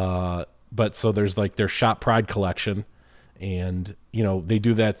 But so there's like their Shop Pride collection, and they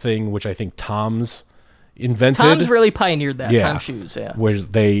do that thing which I think Tom's invented. Tom's really pioneered that. Yeah. Tom shoes, yeah. Where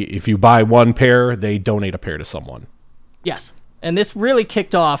if you buy one pair, they donate a pair to someone. Yes, and this really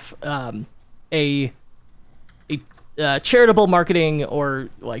kicked off a charitable marketing or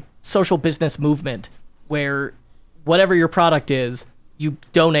like social business movement where whatever your product is, you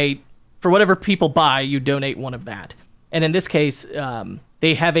donate for whatever people buy. You donate one of that, and in this case,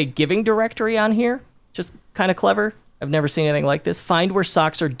 they have a giving directory on here, just kind of clever. I've never seen anything like this. Find where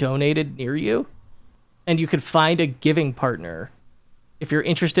socks are donated near you, and you could find a giving partner if you're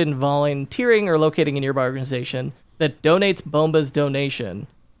interested in volunteering or locating a nearby organization that donates Bomba's donation.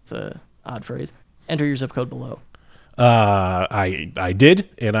 It's a odd phrase. Enter your zip code below. I did,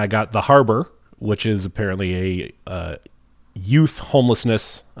 and I got the Harbor, which is apparently a youth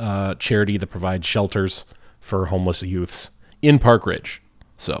homelessness charity that provides shelters for homeless youths in Park Ridge.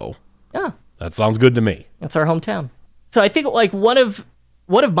 So Yeah, that sounds good to me. that's our hometown. So I think like one of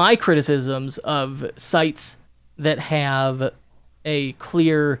my criticisms of sites that have a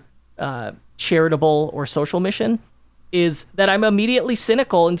clear charitable or social mission is that I'm immediately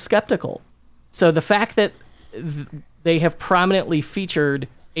cynical and skeptical. So the fact that they have prominently featured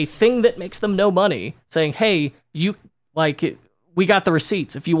a thing that makes them no money, saying, "Hey, we got the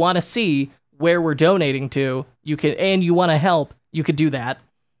receipts. If you want to see where we're donating to, you can, and you want to help, you could do that."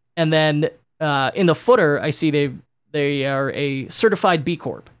 And then in the footer, I see they are a certified B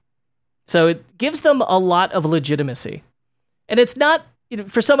Corp. So it gives them a lot of legitimacy. And it's not,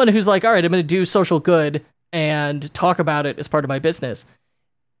 for someone who's like, all right, I'm going to do social good and talk about it as part of my business.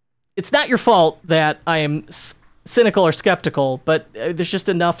 It's not your fault that I am cynical or skeptical, but there's just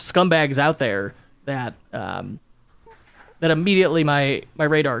enough scumbags out there that that immediately my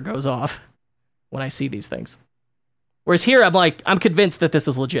radar goes off when I see these things. Whereas here, I'm convinced that this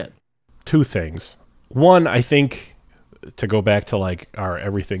is legit. Two things. One, I think, to go back to like our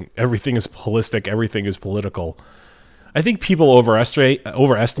everything is holistic, everything is political. I think people overestimate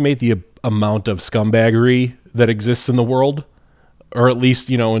the amount of scumbaggery that exists in the world, or at least,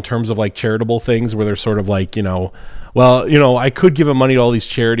 in terms of like charitable things where they're sort of like, I could give money to all these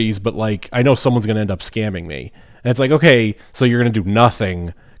charities, but like, I know someone's going to end up scamming me. And it's like, okay, so you're going to do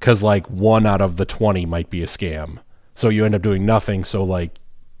nothing because like 1 out of the 20 might be a scam. So you end up doing nothing. So like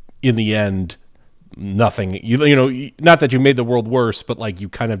in the end, nothing, not that you made the world worse, but like you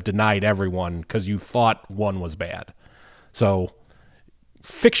kind of denied everyone because you thought one was bad. So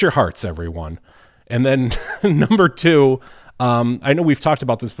fix your hearts, everyone. And then number two, I know we've talked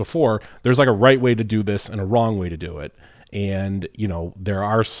about this before. There's like a right way to do this and a wrong way to do it. And, there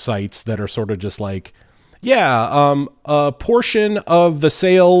are sites that are sort of just like, a portion of the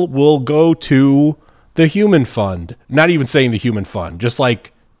sale will go to the human fund. Not even saying the human fund, just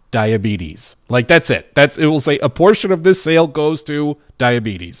like diabetes. Like, that's it. It will say a portion of this sale goes to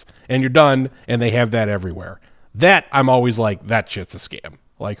diabetes, and you're done, and they have that everywhere. That, I'm always like, that shit's a scam.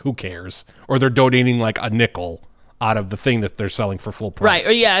 Like, who cares? Or they're donating like a nickel out of the thing that they're selling for full price.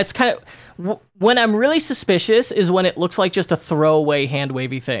 Right. Yeah, it's kind of... When I'm really suspicious is when it looks like just a throwaway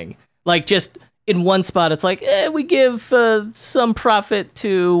hand-wavy thing. Like, just in one spot, it's like, we give some profit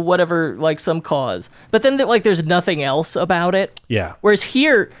to whatever, like, some cause. But then, like, there's nothing else about it. Yeah. Whereas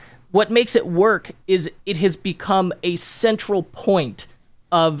here, what makes it work is it has become a central point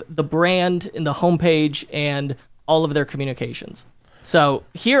of the brand and the homepage and all of their communications. So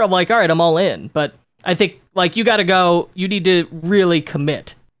here, I'm like, all right, I'm all in. But I think, like, you need to really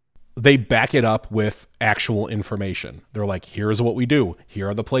commit. They back it up with actual information. They're like, here's what we do. Here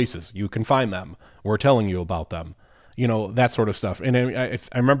are the places. You can find them. We're telling you about them. You know, that sort of stuff. And I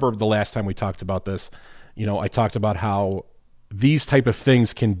remember the last time we talked about this, you know, I talked about how these type of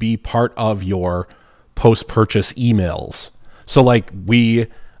things can be part of your post-purchase emails. So, like, you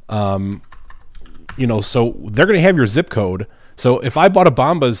know, so they're going to have your zip code. So if I bought a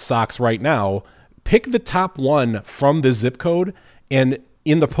Bombas socks right now, pick the top one from the zip code, and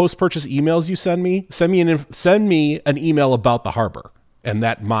in the post-purchase emails you send me an email about the harbor and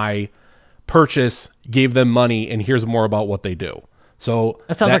that my purchase gave them money, and here's more about what they do. So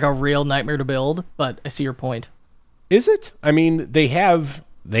that sounds like a real nightmare to build, but I see your point. Is it? I mean, they have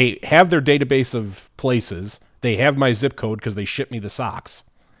their database of places. They have my zip code because they ship me the socks.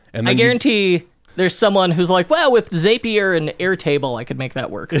 And then I guarantee there's someone who's like, well, with Zapier and Airtable, I could make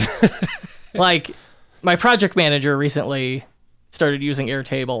that work. Like, my project manager recently started using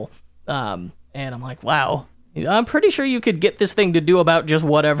Airtable, and I'm like, wow, I'm pretty sure you could get this thing to do about just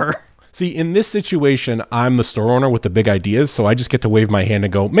whatever. See, in this situation, I'm the store owner with the big ideas, so I just get to wave my hand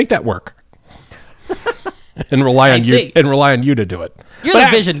and go, make that work. And rely on you to do it. You're the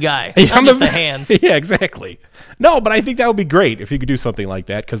vision guy. I'm just the hands. Yeah, exactly. No, but I think that would be great if you could do something like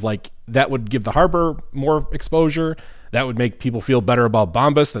that, because like that would give the harbor more exposure. That would make people feel better about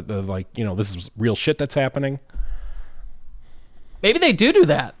Bombas, that like, you know, this is real shit that's happening. Maybe they do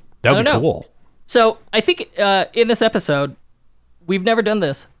that. That would be cool. So I think in this episode, we've never done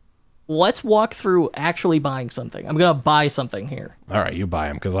this. Let's walk through actually buying something. I'm gonna buy something here. All right, you buy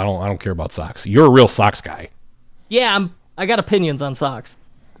them, because I don't care about socks. You're a real socks guy. Yeah, I got opinions on socks.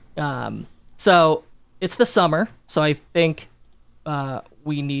 So it's the summer, so I think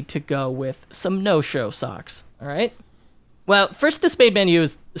we need to go with some no-show socks. All right. Well, first, this main menu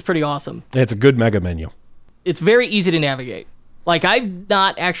is pretty awesome. It's a good mega menu. It's very easy to navigate. Like, I've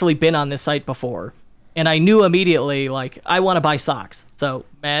not actually been on this site before, and I knew immediately, like, I want to buy socks. So,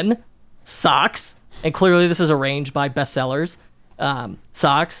 men, socks, and clearly this is arranged by bestsellers,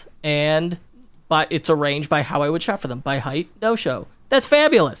 socks, and it's arranged by how I would shop for them, by height, no-show. That's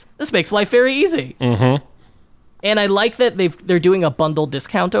fabulous. This makes life very easy. Mm-hmm. And I like that they're doing a bundle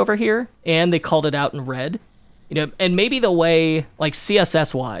discount over here, and they called it out in red. You know, and maybe the way, like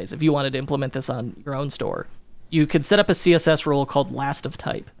CSS-wise, if you wanted to implement this on your own store, you could set up a CSS rule called last of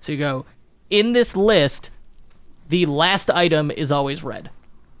type. So you go, in this list, the last item is always red.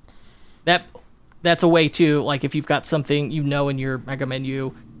 That's a way to, like, if you've got something you know in your mega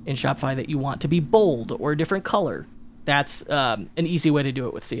menu in Shopify that you want to be bold or a different color, that's an easy way to do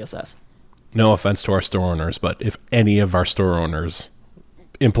it with CSS. No offense to our store owners, but if any of our store owners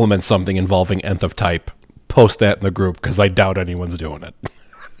implement something involving nth of type, post that in the group, because I doubt anyone's doing it.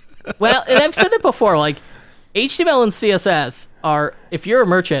 Well, and I've said that before, like, HTML and CSS are, if you're a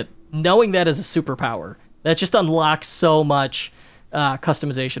merchant, knowing that is a superpower. That just unlocks so much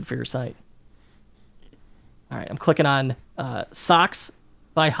customization for your site. All right, I'm clicking on socks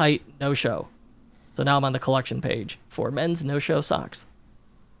by height, no-show. So now I'm on the collection page for men's no-show socks.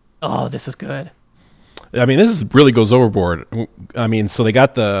 Oh, this is good. I mean, really goes overboard. I mean, so they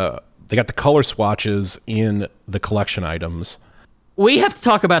got the color swatches in the collection items. We have to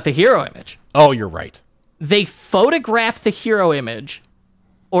talk about the hero image. Oh, you're right. They photographed the hero image,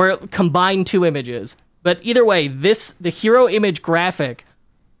 or combined two images. But either way, the hero image graphic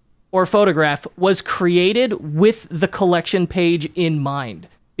or photograph was created with the collection page in mind.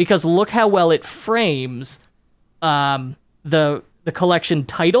 Because look how well it frames the collection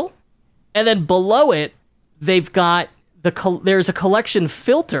title, and then below it, they've got there's a collection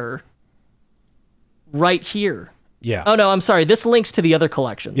filter right here. Yeah. Oh no, I'm sorry. This links to the other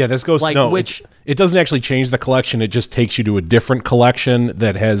collections. Yeah, this goes it doesn't actually change the collection. It just takes you to a different collection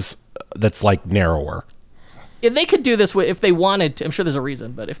that's like narrower. Yeah, they could do this if they wanted to. I'm sure there's a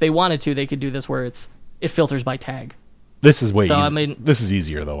reason, but if they wanted to, they could do this where it filters by tag. This is easy. I mean, this is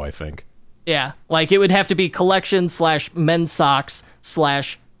easier though, I think. Yeah, like it would have to be collection /men's socks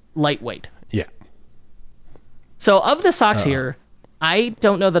lightweight. Yeah. So of the socks here, I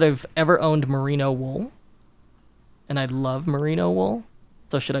don't know that I've ever owned merino wool, and I love merino wool.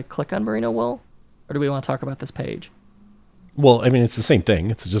 So should I click on merino wool, or do we want to talk about this page? Well, I mean, it's the same thing.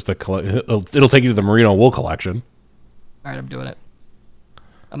 It's just it'll take you to the merino wool collection. All right, I'm doing it.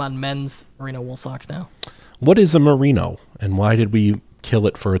 I'm on men's merino wool socks now. What is a merino, and why did we kill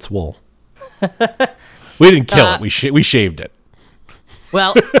it for its wool? We didn't kill it. We shaved it.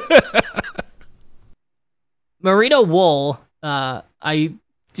 Well, merino wool, I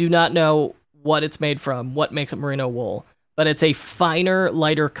do not know what it's made from, what makes it merino wool, but it's a finer,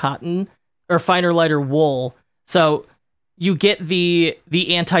 lighter cotton, or finer, lighter wool. So you get the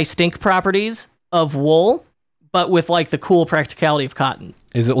anti-stink properties of wool, but with like the cool practicality of cotton.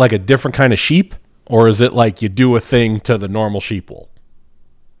 Is it like a different kind of sheep, or is it like you do a thing to the normal sheep wool?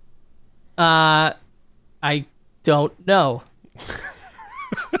 I don't know.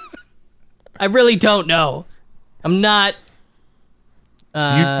 I really don't know. I'm not.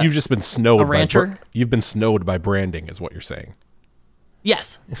 So you've just been snowed. A rancher? You've been snowed by branding, is what you're saying.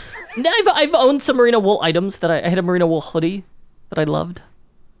 Yes, I've owned some merino wool items that I had a merino wool hoodie that I loved.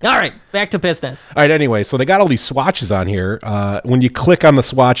 All right, back to business. All right. Anyway, so they got all these swatches on here. When you click on the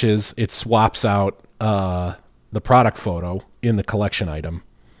swatches, it swaps out the product photo in the collection item.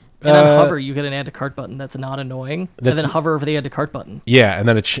 And on hover, you get an add to cart button. That's not annoying. And then hover over the add to cart button. Yeah, and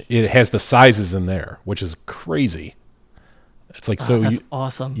then it has the sizes in there, which is crazy. It's like, so that's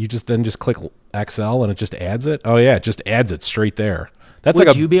awesome. You just click XL and it just adds it. Oh yeah, it just adds it straight there. That's Would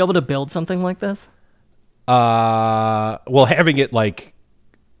like you be able to build something like this? Well, having it like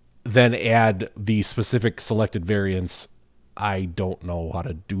then add the specific selected variants, I don't know how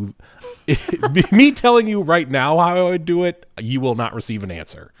to do. Me telling you right now how I would do it, you will not receive an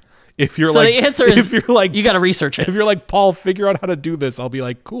answer. If you're the answer is, if you're like, you got to research it. If you're like, Paul, figure out how to do this, I'll be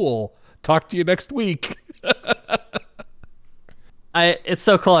like, cool. Talk to you next week. It's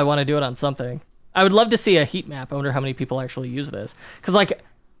so cool. I want to do it on something. I would love to see a heat map. I wonder how many people actually use this. Because, like,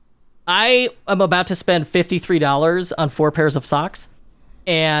 I am about to spend $53 on 4 pairs of socks,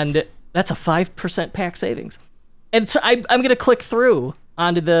 and that's a 5% pack savings. And so I'm going to click through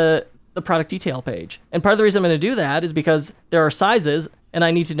onto the product detail page. And part of the reason I'm going to do that is because there are sizes, and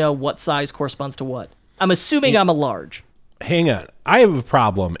I need to know what size corresponds to what. I'm assuming I'm a large. Hang on. I have a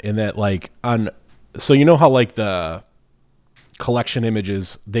problem in that, like, so you know how, like, the collection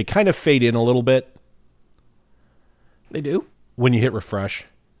images, they kind of fade in a little bit? They do? When you hit refresh.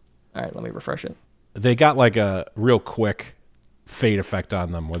 All right, let me refresh it. They got, like, a real quick fade effect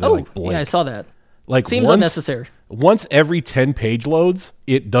on them where they, like, blink. Yeah, I saw that. Like, seems unnecessary. Once every 10 page loads,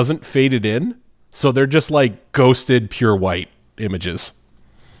 it doesn't fade it in. So they're just like ghosted pure white images.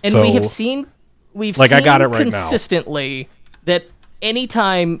 And so, we've seen I got it right consistently that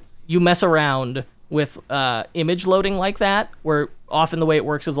anytime you mess around with image loading like that, where often the way it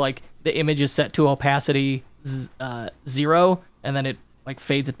works is like the image is set to opacity 0 and then it like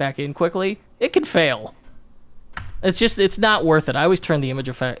fades it back in quickly, it can fail. It's not worth it. I always turn the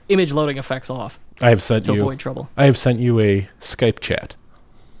image loading effects off. I have sent to avoid trouble. I have sent you a Skype chat.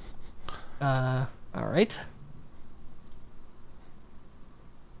 All right.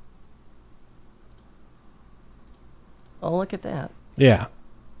 Oh, look at that. Yeah.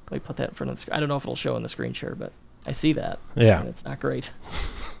 Let me put that in front of the screen. I don't know if it'll show in the screen share, but I see that. Yeah. And it's not great.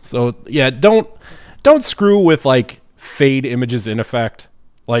 So, yeah, don't screw with, like, fade images in effect.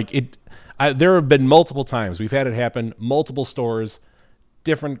 Like, there have been multiple times. We've had it happen, multiple stores,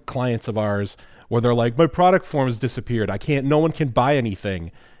 different clients of ours, where they're like, my product form has disappeared. No one can buy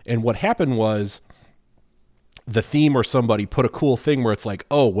anything. And what happened was the theme or somebody put a cool thing where it's like,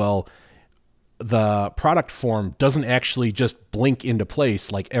 oh, well, the product form doesn't actually just blink into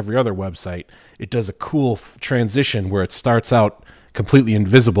place like every other website. It does a cool transition where it starts out completely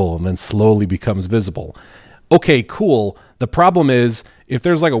invisible and then slowly becomes visible. Okay, cool. The problem is if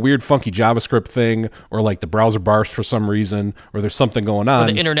there's like a weird funky JavaScript thing or like the browser bars for some reason or there's something going on.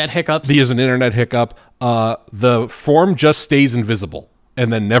 Or the internet hiccups. There's an internet hiccup. The form just stays invisible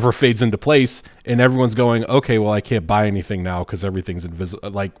and then never fades into place. And everyone's going, okay, well, I can't buy anything now because everything's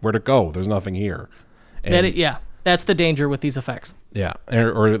invisible. Like, where'd it go? There's nothing here. And, that's the danger with these effects. Yeah,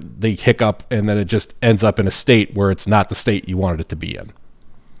 or they hiccup and then it just ends up in a state where it's not the state you wanted it to be in.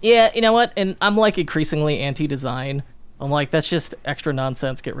 Yeah, you know what? And I'm like increasingly anti-design. I'm like, that's just extra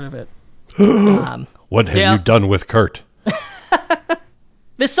nonsense. Get rid of it. What have you done with Kurt?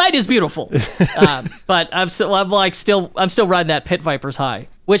 This site is beautiful, but I'm still riding that Pit Vipers high,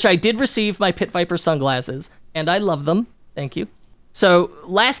 which I did receive my Pit Viper sunglasses, and I love them. Thank you. So,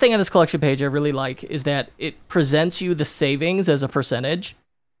 last thing on this collection page I really like is that it presents you the savings as a percentage.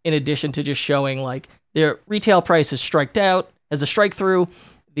 in addition to just showing like their retail price is striked out as a strike through,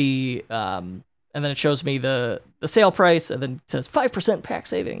 and then it shows me the sale price, and then it says 5% pack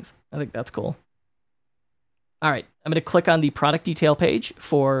savings. I think that's cool. All right, I'm going to click on the product detail page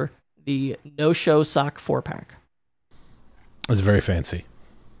for the No-Show Sock 4-pack. It's very fancy.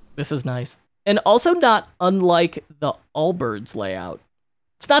 This is nice. And also not unlike the Allbirds layout.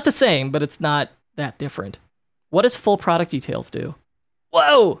 It's not the same, but it's not that different. What does full product details do?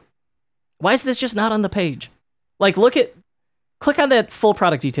 Whoa! Why is this just not on the page? Like, click on that full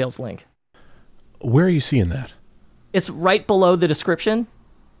product details link. Where are you seeing that? It's right below the description.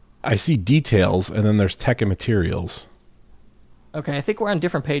 I see details, and then there's tech and materials. Okay, I think we're on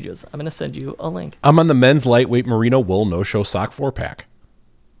different pages. I'm going to send you a link. I'm on the men's lightweight merino wool no-show sock 4-pack.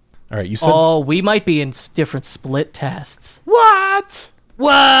 All right, you said... Oh, we might be in different split tests. What?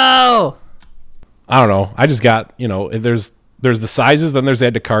 Whoa! I don't know. I just got, there's the sizes, then there's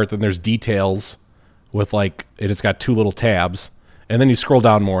add to cart, then there's details with it's got 2 little tabs, and then you scroll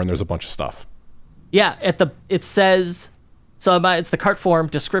down more and there's a bunch of stuff. Yeah, it says, so it's the cart form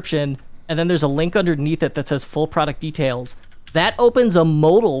description, and then there's a link underneath it that says full product details. That opens a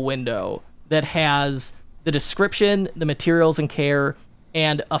modal window that has the description, the materials and care,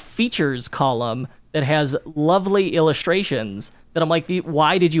 and a features column that has lovely illustrations that I'm like,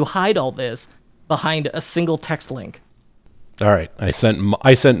 why did you hide all this behind a single text link? All right, I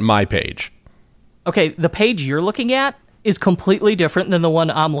sent my page. Okay, the page you're looking at is completely different than the one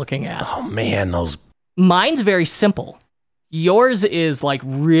I'm looking at. Oh man, Mine's very simple. Yours is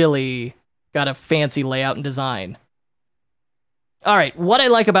really got a fancy layout and design. All right, what I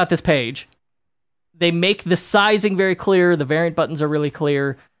like about this page, they make the sizing very clear. The variant buttons are really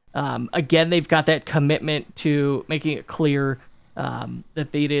clear. Again, they've got that commitment to making it clear that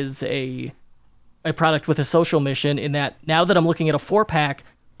it is a product with a social mission, in that now that I'm looking at a 4-pack,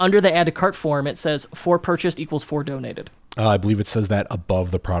 under the add to cart form, it says 4 purchased equals 4 donated. I believe it says that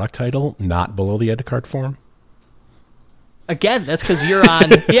above the product title, not below the add to cart form. Again, that's because you're on,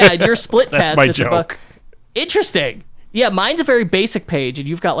 your split test. That's my joke. Interesting. Yeah, mine's a very basic page, and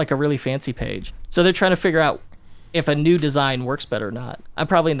you've got a really fancy page. So they're trying to figure out if a new design works better or not. I'm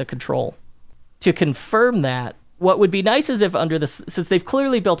probably in the control. To confirm that, what would be nice is if since they've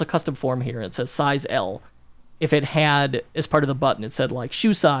clearly built a custom form here, it says size L, if it had, as part of the button, it said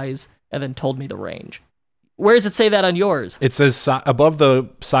shoe size, and then told me the range. Where does it say that on yours? It says above the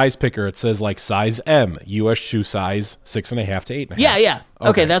size picker, it says size M, U.S. shoe size 6.5 to 8.5. Yeah.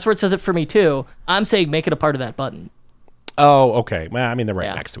 Okay, that's where it says it for me too. I'm saying make it a part of that button. Oh, okay. Well, I mean, they're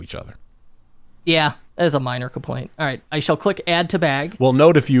right next to each other. Yeah, that is a minor complaint. All right, I shall click add to bag. Well,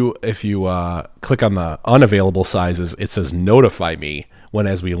 note if you click on the unavailable sizes, it says notify me, when,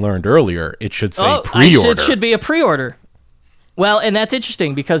 as we learned earlier, it should say pre-order. It should be a pre-order. Well, and that's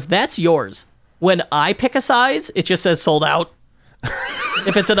interesting because that's yours. When I pick a size, it just says sold out.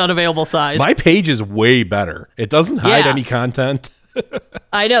 If it's an unavailable size. My page is way better. It doesn't hide any content.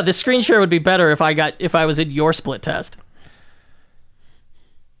 I know. The screen share would be better if I was in your split test.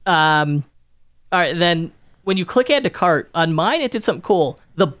 All right, then when you click add to cart, on mine it did something cool.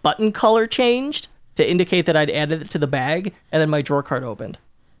 The button color changed to indicate that I'd added it to the bag, and then my drawer cart opened.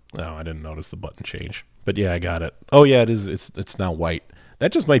 No, I didn't notice the button change. But yeah, I got it. Oh yeah, it is. It's now white.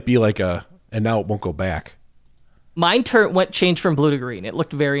 That just might be and now it won't go back. Mine changed from blue to green. It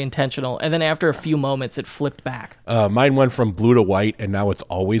looked very intentional, and then after a few moments, it flipped back. Mine went from blue to white, and now it's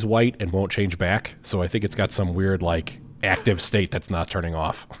always white and won't change back. So I think it's got some weird active state that's not turning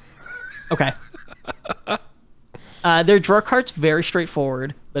off. Okay. Their drawer cart's very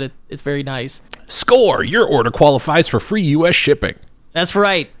straightforward, but it's very nice. Score! Your order qualifies for free U.S. shipping. That's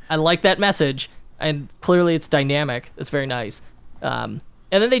right. I like that message, and clearly it's dynamic. That's very nice.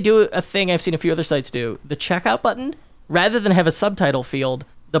 And then they do a thing I've seen a few other sites do. The checkout button, rather than have a subtitle field,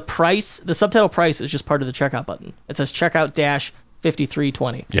 the subtitle price is just part of the checkout button. It says checkout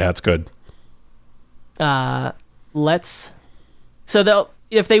 -5320. Yeah, it's good. So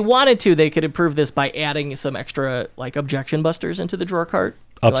if they wanted to, they could improve this by adding some extra objection busters into the drawer cart.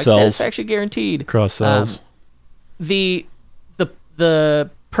 Upsells. Satisfaction guaranteed. Cross sells. The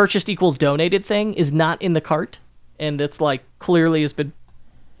purchased equals donated thing is not in the cart, and it's clearly has been.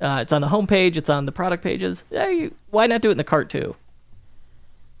 It's on the homepage. It's on the product pages. Why not do it in the cart too?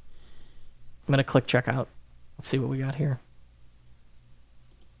 I'm gonna click checkout. Let's see what we got here.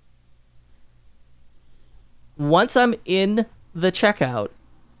 Once I'm in the checkout,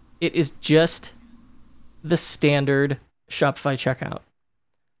 it is just the standard Shopify checkout.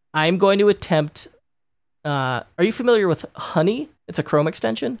 I'm going to attempt. Are you familiar with Honey? It's a Chrome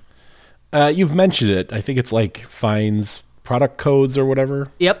extension. You've mentioned it. I think it's finds product codes or whatever.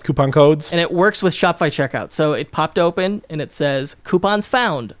 Yep. Coupon codes. And it works with Shopify checkout. So it popped open and it says coupons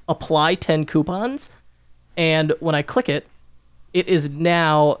found. Apply 10 coupons. And when I click it, it is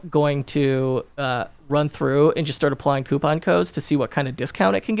now going to run through and just start applying coupon codes to see what kind of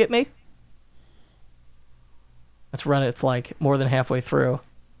discount it can get me. Let's run it. It's like more than halfway through.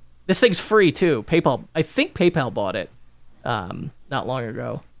 This thing's free too. PayPal. I think PayPal bought it not long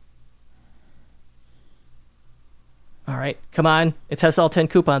ago. All right, come on. It tests all 10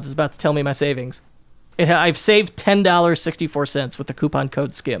 coupons. It's about to tell me my savings. I've saved $10.64 with the coupon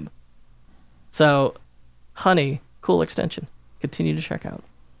code SKIM. So, honey, cool extension. Continue to check out.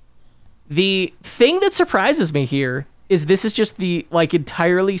 The thing that surprises me here is this is just the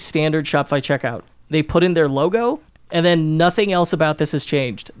entirely standard Shopify checkout. They put in their logo, and then nothing else about this has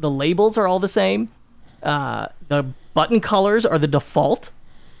changed. The labels are all the same. The button colors are the default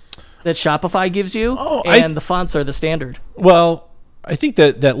that Shopify gives you, and the fonts are the standard. Well, I think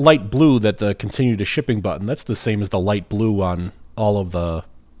that light blue, that the continue to shipping button, that's the same as the light blue on all of the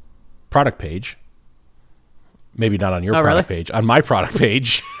product page. Maybe not on your product page, on my product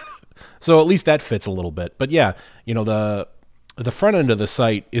page. So at least that fits a little bit. But yeah, the front end of the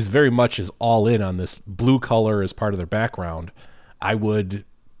site is very much is all in on this blue color as part of their background. I would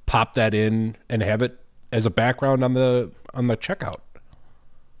pop that in and have it as a background on the checkout.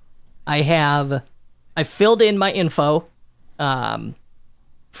 I filled in my info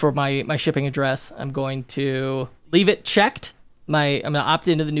for my shipping address. I'm going to leave it checked. I'm going to opt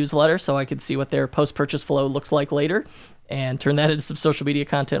into the newsletter so I can see what their post-purchase flow looks like later and turn that into some social media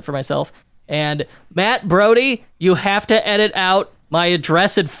content for myself. And Matt Brody, you have to edit out my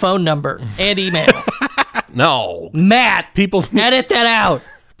address and phone number and email. No. Matt, edit that out.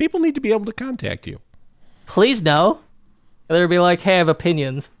 People need to be able to contact you. Please no. They'll be like, hey, I have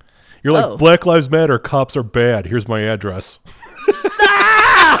opinions. You're like, Black Lives Matter, cops are bad. Here's my address.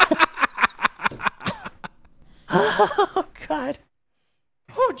 Oh, God.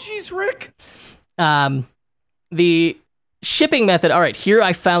 Oh, jeez, Rick. The shipping method. All right, here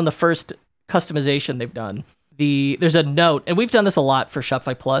I found the first customization they've done. There's a note, and we've done this a lot for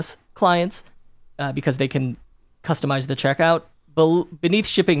Shopify Plus clients because they can customize the checkout. Beneath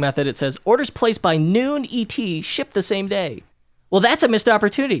shipping method, it says, orders placed by noon ET ship the same day. Well, that's a missed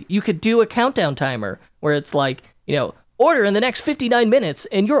opportunity. You could do a countdown timer where it's like, order in the next 59 minutes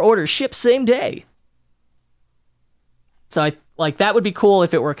and your order ships same day. So that would be cool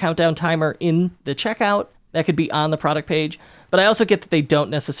if it were a countdown timer in the checkout. That could be on the product page. But I also get that they don't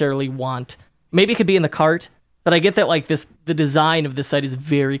necessarily want, maybe it could be in the cart, but I get that the design of this site is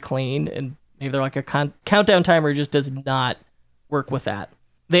very clean, and maybe they're like a countdown timer just does not work with that.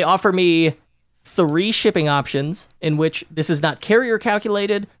 They offer me 3 shipping options in which this is not carrier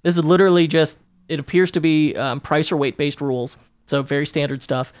calculated. This is literally just, it appears to be price or weight based rules. So very standard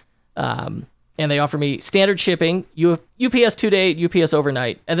stuff. And they offer me standard shipping, UPS 2-day, UPS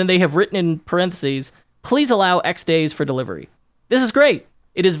overnight. And then they have written in parentheses, please allow X days for delivery. This is great.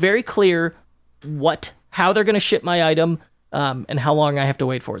 It is very clear how they're going to ship my item and how long I have to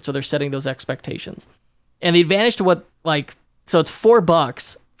wait for it. So they're setting those expectations. And the advantage to so it's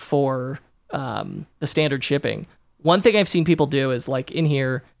 $4 for the standard shipping. One thing I've seen people do is in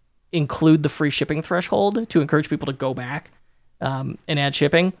here, include the free shipping threshold to encourage people to go back and add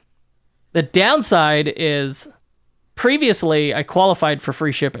shipping. The downside is previously I qualified for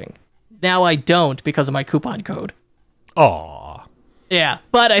free shipping. Now I don't because of my coupon code. Aw. Yeah,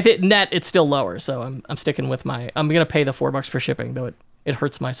 but I think net it's still lower, so I'm sticking with I'm going to pay the $4 for shipping, though it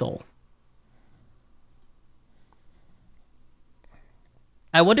hurts my soul.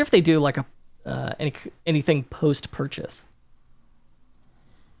 I wonder if they do anything post-purchase.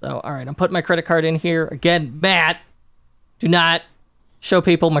 So, all right, I'm putting my credit card in here. Again, Matt, do not show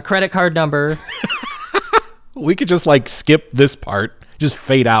people my credit card number. We could just skip this part, just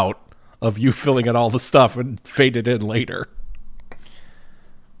fade out of you filling in all the stuff and fade it in later.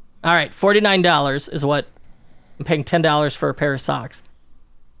 All right, $49 is what I'm paying. $10 for a pair of socks.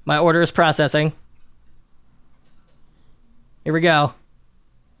 My order is processing. Here we go.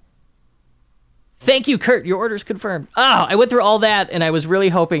 Thank you, Kurt. Your order's confirmed. Oh, I went through all that, and I was really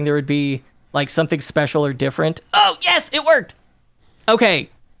hoping there would be something special or different. Oh, yes, it worked. Okay.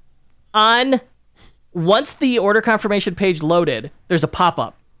 Once the order confirmation page loaded, there's a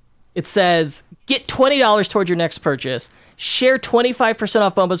pop-up. It says, get $20 toward your next purchase. Share 25%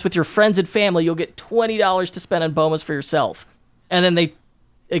 off Bombas with your friends and family. You'll get $20 to spend on Bombas for yourself. And then they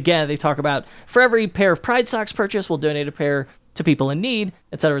talk about, for every pair of Pride socks purchase, we'll donate a pair to people in need,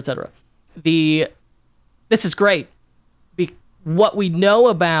 etc., etc. This is great. What we know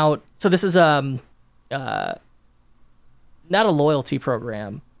about, so this is not a loyalty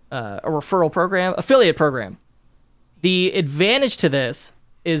program, a referral program, affiliate program. The advantage to this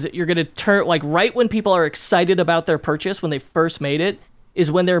is you're going to turn, like, right when people are excited about their purchase, when they first made it,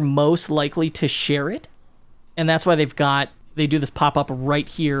 is when they're most likely to share it. And that's why they do this pop-up right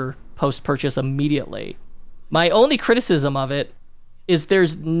here, post-purchase immediately. My only criticism of it is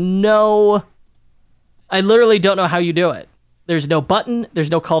I literally don't know how you do it. There's no button,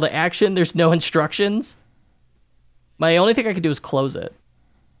 there's no call to action, there's no instructions. My only thing I could do is close it.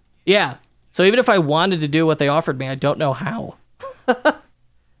 Yeah. So even if I wanted to do what they offered me, I don't know how.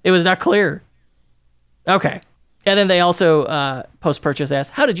 It was not clear. Okay. And then they also, post-purchase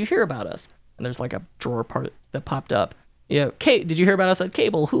asked, how did you hear about us? And there's like a drawer part that popped up. Did you hear about us on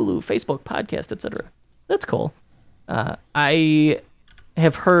cable, Hulu, Facebook, podcast, etc.? That's cool. I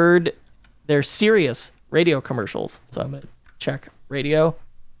have heard their Sirius radio commercials. So I'm going to check radio.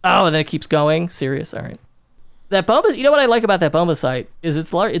 Oh, and then it keeps going. Sirius. All right. That Bombas, you know what I like about that Bombas site is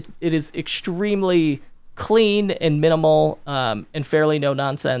it's large. It is extremely clean and minimal, and fairly no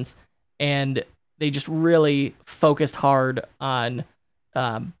nonsense. And they just really focused hard on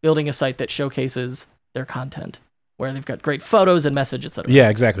building a site that showcases their content, where they've got great photos and message, etc. Yeah,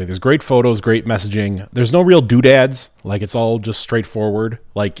 exactly. There's great photos, great messaging. There's no real doodads. Like, it's all just straightforward.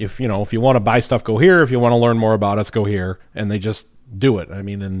 Like, if you want to buy stuff, go here. If you want to learn more about us, go here. And they just do it. I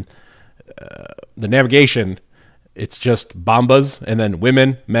mean, and the navigation, it's just Bombas and then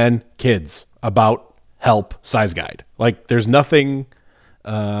women, men, kids, about, help, size guide. Like, there's nothing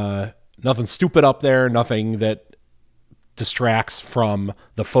stupid up there, nothing that distracts from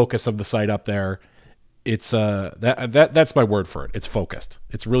the focus of the site up there. It's that's my word for it. It's focused.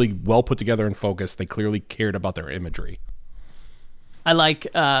 It's really well put together and focused. They clearly cared about their imagery. I like,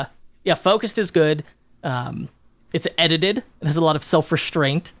 focused is good. It's edited. It has a lot of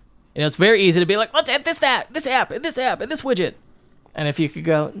self-restraint. It's very easy to be like, let's add this app, and this widget. And if you could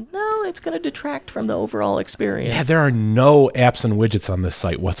go, no, it's going to detract from the overall experience. Yeah, there are no apps and widgets on this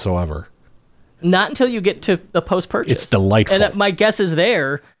site whatsoever. Not until you get to the post-purchase. It's delightful. And my guess is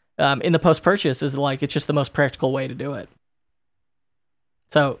there, in the post-purchase, is like, it's just the most practical way to do it.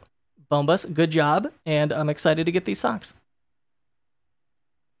 So, Bombas, good job, and I'm excited to get these socks.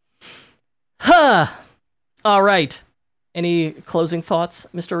 All right. Any closing thoughts,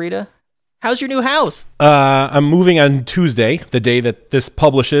 Mr. Rita? How's your new house? I'm moving on Tuesday, the day that this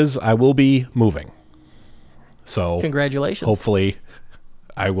publishes. I will be moving. So, congratulations. Hopefully,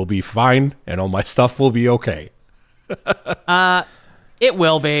 I will be fine, and all my stuff will be okay. It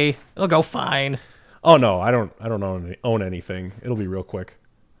will be. It'll go fine. Oh no, I don't own anything. It'll be real quick.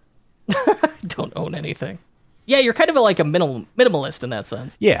 Don't own anything. Yeah, you're kind of like a minimalist in that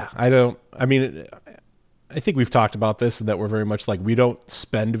sense. Yeah, I think we've talked about this, and that we're very much like, we don't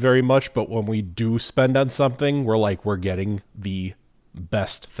spend very much, but when we do spend on something, we're getting the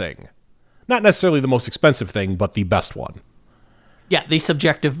best thing. Not necessarily the most expensive thing, but the best one. Yeah, the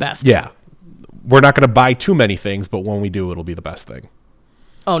subjective best. Yeah. We're not going to buy too many things, but when we do, it'll be the best thing.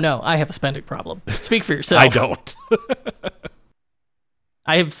 Oh, no, I have a spending problem. Speak for yourself. I don't.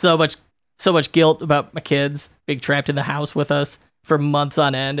 I have so much guilt about my kids being trapped in the house with us for months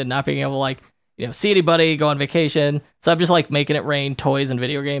on end and not being able to, see anybody, go on vacation. So I'm just making it rain toys and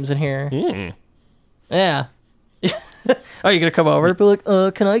video games in here. Yeah. Are you going to come over and be like,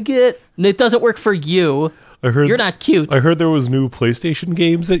 can I get... And it doesn't work for you. You're not cute. I heard there was new PlayStation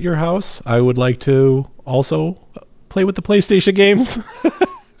games at your house. I would like to also play with the PlayStation games.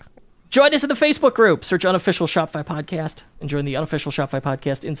 Join us in the Facebook group. Search Unofficial Shopify Podcast and join the Unofficial Shopify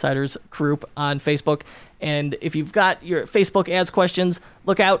Podcast Insiders group on Facebook. And if you've got your Facebook ads questions,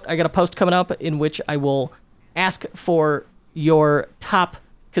 look out. I got a post coming up in which I will ask for your top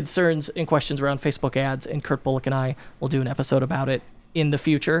concerns and questions around Facebook ads, and Kurt Bullock and I will do an episode about it in the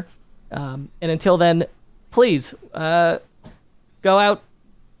future. And until then, please go out,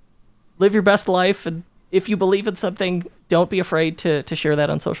 live your best life, and if you believe in something, don't be afraid to share that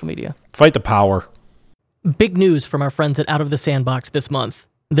on social media. Fight the power. Big news from our friends at Out of the Sandbox this month.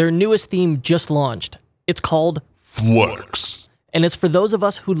 Their newest theme just launched. It's called Flex. And it's for those of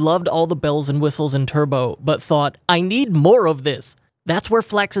us who loved all the bells and whistles in Turbo, but thought, I need more of this. That's where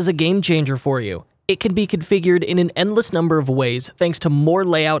Flex is a game changer for you. It can be configured in an endless number of ways thanks to more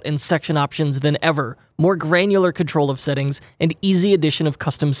layout and section options than ever, more granular control of settings, and easy addition of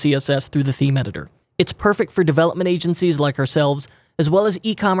custom CSS through the theme editor. It's perfect for development agencies like ourselves, as well as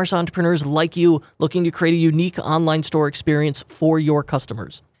e-commerce entrepreneurs like you looking to create a unique online store experience for your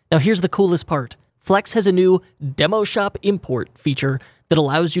customers. Now here's the coolest part. Flex has a new Demo Shop Import feature that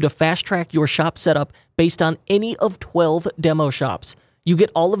allows you to fast-track your shop setup based on any of 12 demo shops. You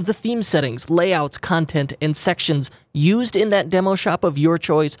get all of the theme settings, layouts, content, and sections used in that demo shop of your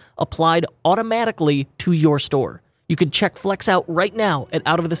choice applied automatically to your store. You can check Flex out right now at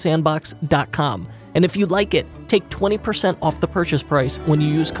outofthesandbox.com. And if you like it, take 20% off the purchase price when you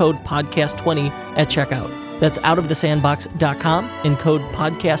use code podcast20 at checkout. That's outofthesandbox.com and code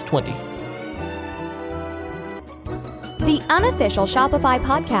podcast20. The unofficial Shopify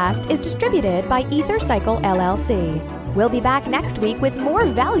podcast is distributed by EtherCycle LLC. We'll be back next week with more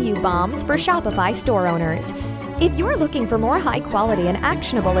value bombs for Shopify store owners. If you're looking for more high-quality and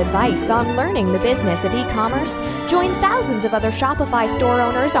actionable advice on learning the business of e-commerce, join thousands of other Shopify store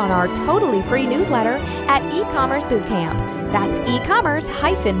owners on our totally free newsletter at e-commerce bootcamp. That's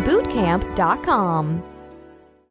e-commerce-bootcamp.com.